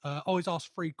 Brad, I always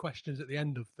ask 3 questions at the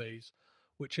end of these,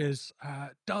 which is,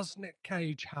 does Nick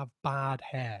Cage have bad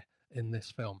hair in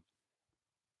this film?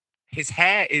 His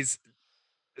hair is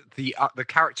the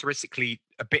characteristically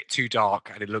a bit too dark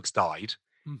and it looks dyed.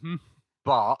 Mm-hmm.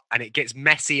 And it gets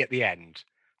messy at the end.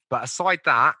 But aside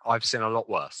that, I've seen a lot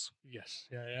worse. Yes,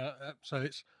 yeah. So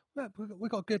we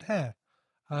got good hair.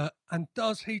 And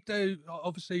does he do?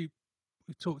 Obviously,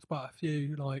 we talked about a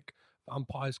few, like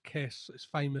Vampire's Kiss is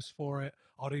famous for it.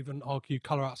 I'd even argue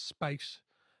Color Out of Space.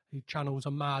 He channels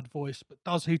a mad voice, but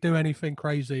does he do anything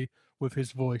crazy with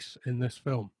his voice in this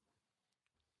film?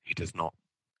 He does not.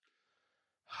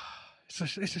 It's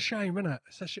a shame, isn't it?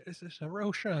 It's a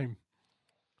real shame.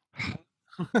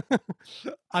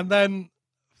 And then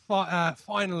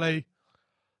finally,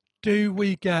 do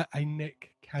we get a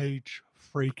Nick Cage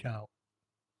freak out?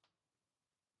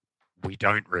 We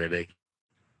don't really.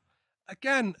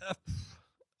 Again,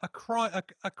 a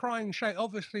crying shame.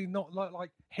 Obviously, not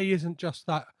like he isn't just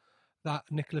that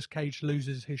Nicolas Cage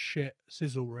loses his shit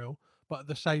sizzle reel, but at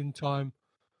the same time,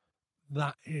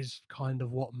 that is kind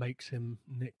of what makes him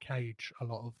Nick Cage a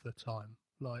lot of the time.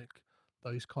 Like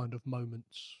those kind of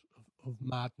moments of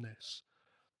madness.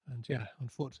 And yeah,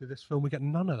 unfortunately, this film, we get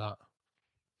none of that.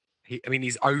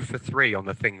 He's 0 for 3 on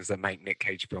the things that make Nick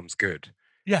Cage films good.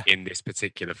 Yeah. In this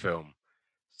particular film.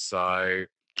 So,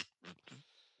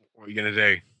 what are you gonna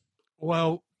do?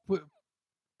 Well,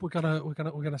 we're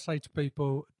gonna say to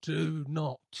people, do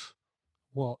not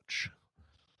watch.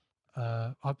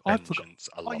 Vengeance,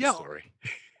 a love story.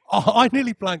 I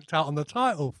nearly blanked out on the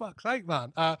title. Fuck's sake,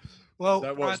 man.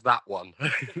 Don't watch that one.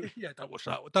 Yeah, don't watch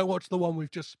that. Don't watch the one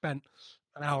we've just spent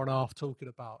an hour and a half talking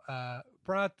about.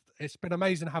 Brad, it's been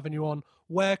amazing having you on.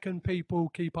 Where can people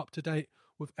keep up to date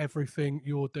with everything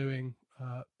you're doing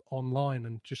online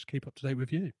and just keep up to date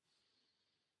with you?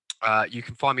 You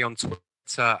can find me on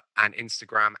Twitter and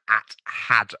Instagram at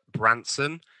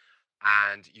 @hadbranson,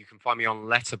 and you can find me on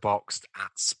Letterboxd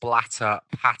at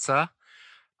splatterpatter.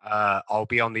 I'll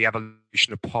be on the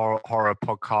Evolution of Horror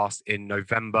podcast in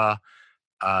November,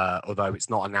 although it's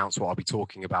not announced what I'll be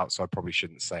talking about, so I probably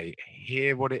shouldn't say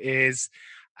here what it is.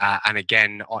 And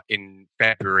again, in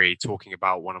February, talking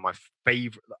about one of my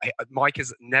favorite. Mike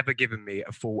has never given me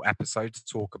a full episode to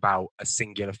talk about a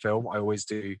singular film. I always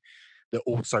do the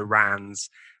also rans,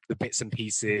 the bits and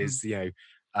pieces,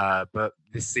 but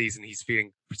this season he's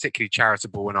feeling particularly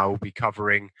charitable, and I will be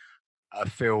covering a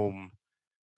film.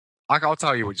 I'll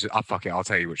tell you which. Fuck it. I'll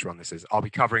tell you which one this is. I'll be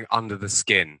covering Under the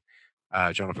Skin,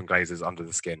 Jonathan Glazer's Under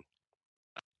the Skin.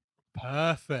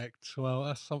 Perfect. Well,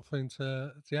 that's something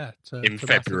to in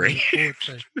February.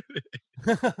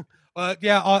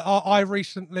 I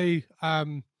recently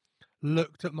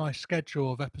looked at my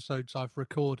schedule of episodes I've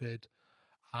recorded,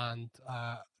 and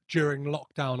during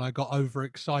lockdown I got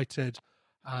overexcited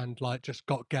and just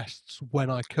got guests when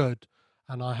I could,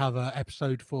 and I have an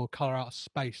episode for Colour Out of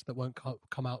Space that won't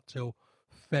come out till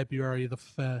February the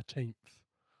 13th.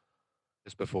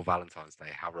 Just before Valentine's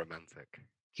Day. How romantic.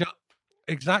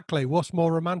 Exactly. What's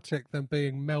more romantic than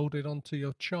being melded onto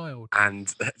your child?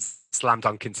 And slam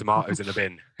dunking tomatoes in a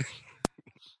bin.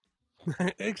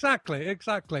 Exactly.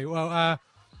 Well,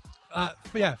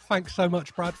 thanks so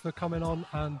much, Brad, for coming on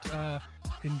and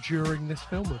enduring this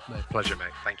film with me. Pleasure, mate.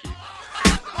 Thank you.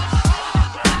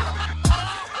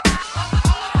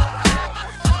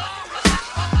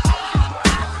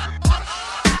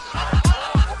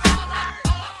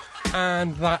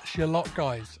 And that's your lot,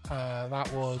 guys.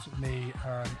 That was me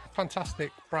and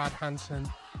fantastic Brad Hanson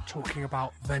talking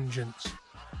about Vengeance,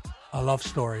 a love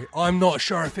story. I'm not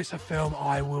sure if it's a film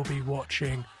I will be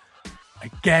watching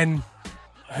again.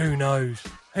 Who knows?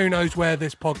 Who knows where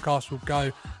this podcast will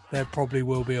go? There probably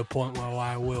will be a point where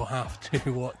I will have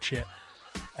to watch it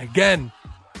again.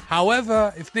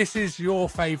 However, if this is your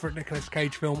favourite Nicolas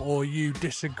Cage film, or you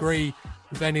disagree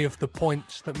with any of the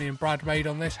points that me and Brad made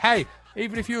on this, hey,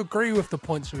 even if you agree with the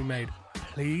points we made,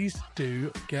 please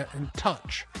do get in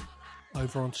touch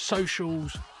over on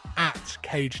socials at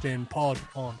Caged In Pod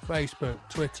on Facebook,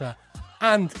 Twitter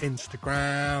and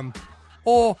Instagram.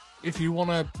 Or if you want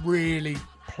to really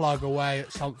plug away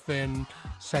at something,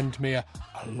 send me a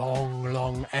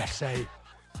long essay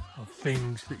of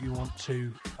things that you want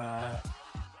to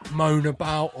moan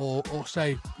about, or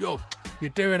say, you're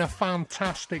doing a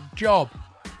fantastic job.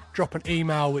 Drop an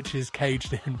email, which is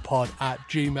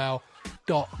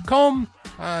cagedinpod@gmail.com.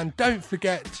 And don't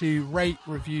forget to rate,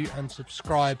 review and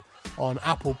subscribe on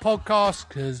Apple Podcasts,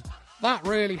 because that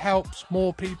really helps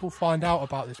more people find out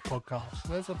about this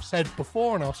podcast. As I've said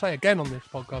before, and I'll say again on this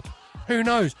podcast, who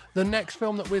knows, the next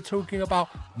film that we're talking about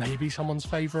may be someone's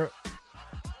favourite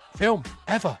film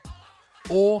ever.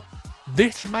 Or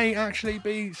this may actually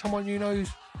be someone you know's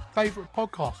favourite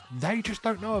podcast. They just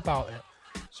don't know about it.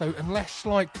 So unless,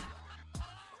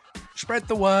 spread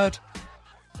the word,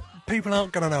 people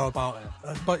aren't going to know about it.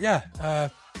 But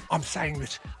I'm saying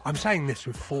this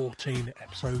with 14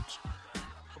 episodes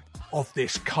of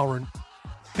this current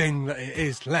thing that it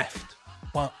is left.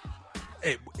 But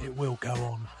it will go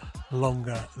on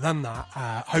longer than that.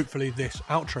 Hopefully this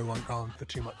outro won't go on for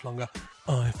too much longer.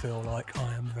 I feel like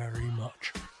I am very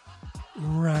much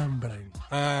rambling.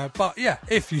 But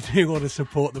if you do want to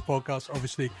support the podcast,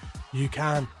 obviously you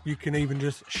can even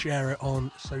just share it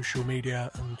on social media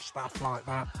and stuff like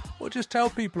that, or just tell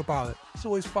people about it. It's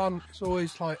always fun. It's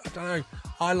always I don't know,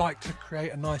 I like to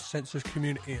create a nice sense of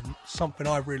community, and something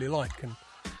I really like. And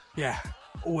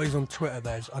always on Twitter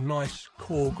there's a nice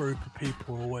core group of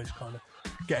people always kind of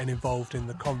getting involved in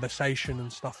the conversation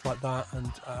and stuff like that.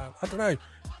 And I don't know,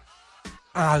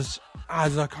 as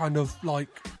a kind of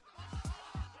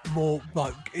more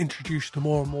introduced to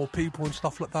more and more people and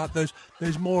stuff like that,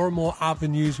 there's more and more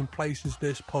avenues and places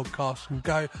this podcast can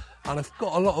go, and I've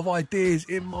got a lot of ideas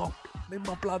in my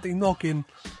bloody noggin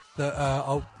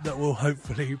that will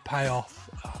hopefully pay off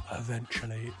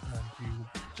eventually, and you will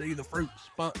see the fruits.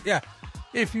 But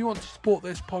if you want to support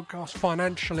this podcast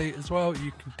financially as well,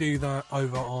 you can do that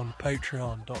over on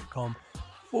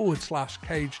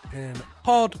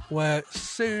patreon.com/cagedinpod, where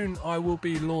soon I will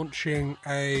be launching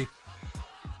a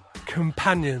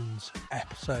companions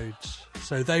episodes.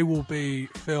 So they will be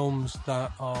films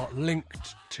that are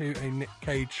linked to a Nick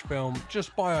Cage film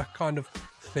just by a kind of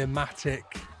thematic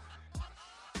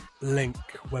link,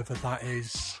 whether that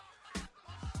is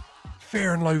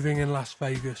Fear and Loathing in Las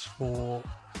Vegas for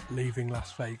Leaving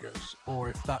Las Vegas, or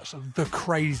if that's The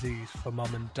Crazies for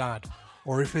Mum and Dad,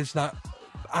 or if it's that,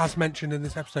 as mentioned in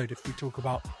this episode, if we talk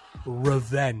about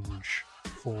Revenge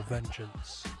for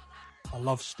Vengeance, a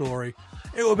love story.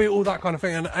 It will be all that kind of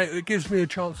thing, and it gives me a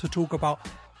chance to talk about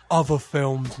other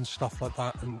films and stuff like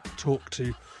that, and talk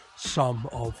to some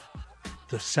of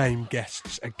the same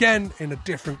guests again in a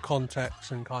different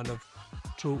context, and kind of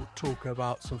talk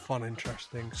about some fun,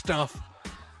 interesting stuff.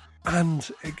 And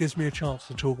it gives me a chance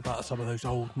to talk about some of those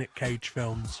old Nick Cage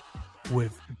films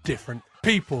with different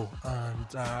people.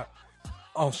 And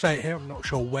I'll say it here, I'm not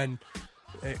sure when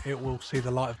it will see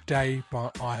the light of day,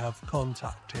 but I have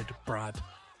contacted Brad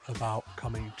about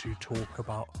coming to talk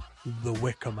about The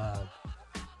Wicker Man,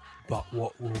 but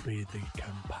what will be the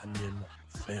companion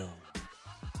film.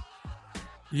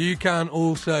 You can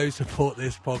also support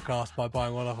this podcast by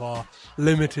buying one of our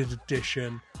limited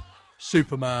edition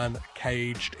Superman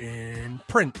caged in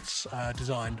prints,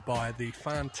 designed by the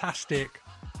fantastic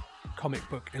comic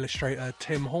book illustrator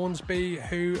Tim Hornsby,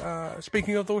 who,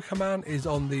 speaking of The Wicker Man, is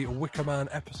on the Wicker Man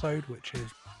episode, which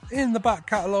is in the back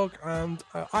catalogue, and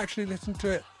I actually listened to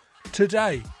it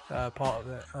today, part of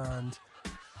it, and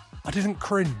I didn't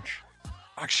cringe.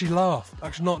 I actually laughed.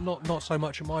 Actually, not so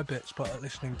much at my bits, but at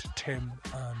listening to Tim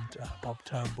and Bob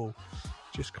Turnbull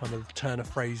just kind of turn of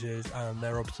phrases, and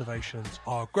their observations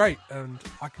are great, and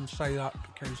I can say that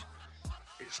because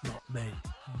it's not me.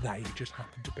 They just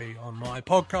happen to be on my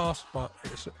podcast, but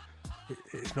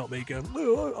it's not me going,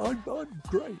 oh, I'm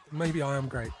great. Maybe I am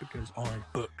great because I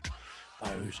booked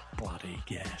those bloody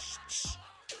guests.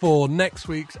 For next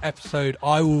week's episode,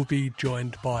 I will be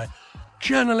joined by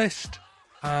journalist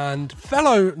and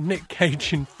fellow Nick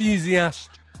Cage enthusiast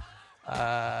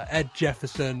Ed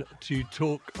Jefferson to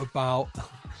talk about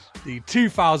the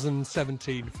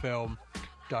 2017 film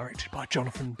directed by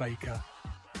Jonathan Baker,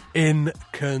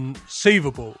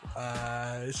 Inconceivable.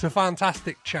 It's a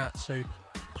fantastic chat, so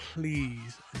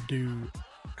please do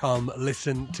come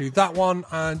listen to that one.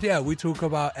 And yeah, we talk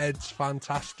about Ed's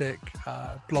fantastic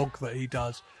blog that he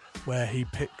does, where he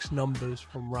picks numbers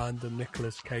from random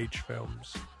Nicolas Cage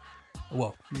films.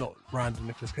 Well, not random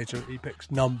Nicolas Cage films, he picks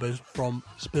numbers from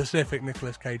specific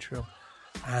Nicolas Cage films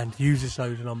and uses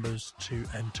those numbers to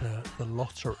enter the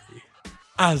lottery.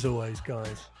 As always,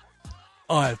 guys,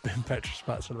 I have been Petrus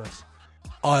Patsalis.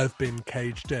 I have been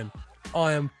caged in.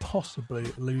 I am possibly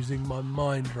losing my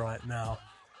mind right now.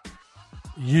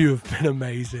 You have been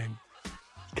amazing.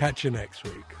 Catch you next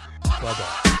week.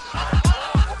 Bye-bye.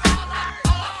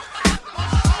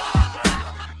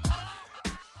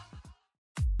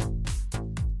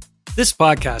 This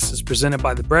podcast is presented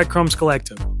by the Breadcrumbs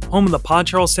Collective, home of the Pod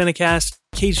Charles Cinecast,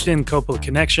 Caged In Coppola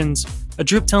Connections, A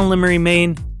Drooptown Limerick,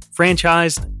 Maine,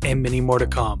 Franchised, and many more to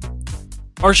come.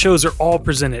 Our shows are all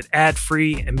presented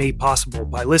ad-free and made possible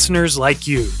by listeners like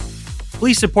you.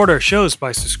 Please support our shows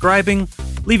by subscribing,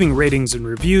 leaving ratings and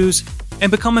reviews, and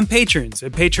becoming patrons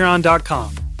at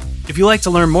patreon.com. If you'd like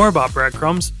to learn more about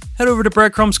Breadcrumbs, head over to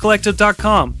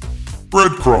breadcrumbscollective.com.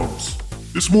 Breadcrumbs.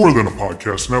 It's more than a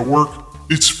podcast network.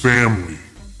 It's family.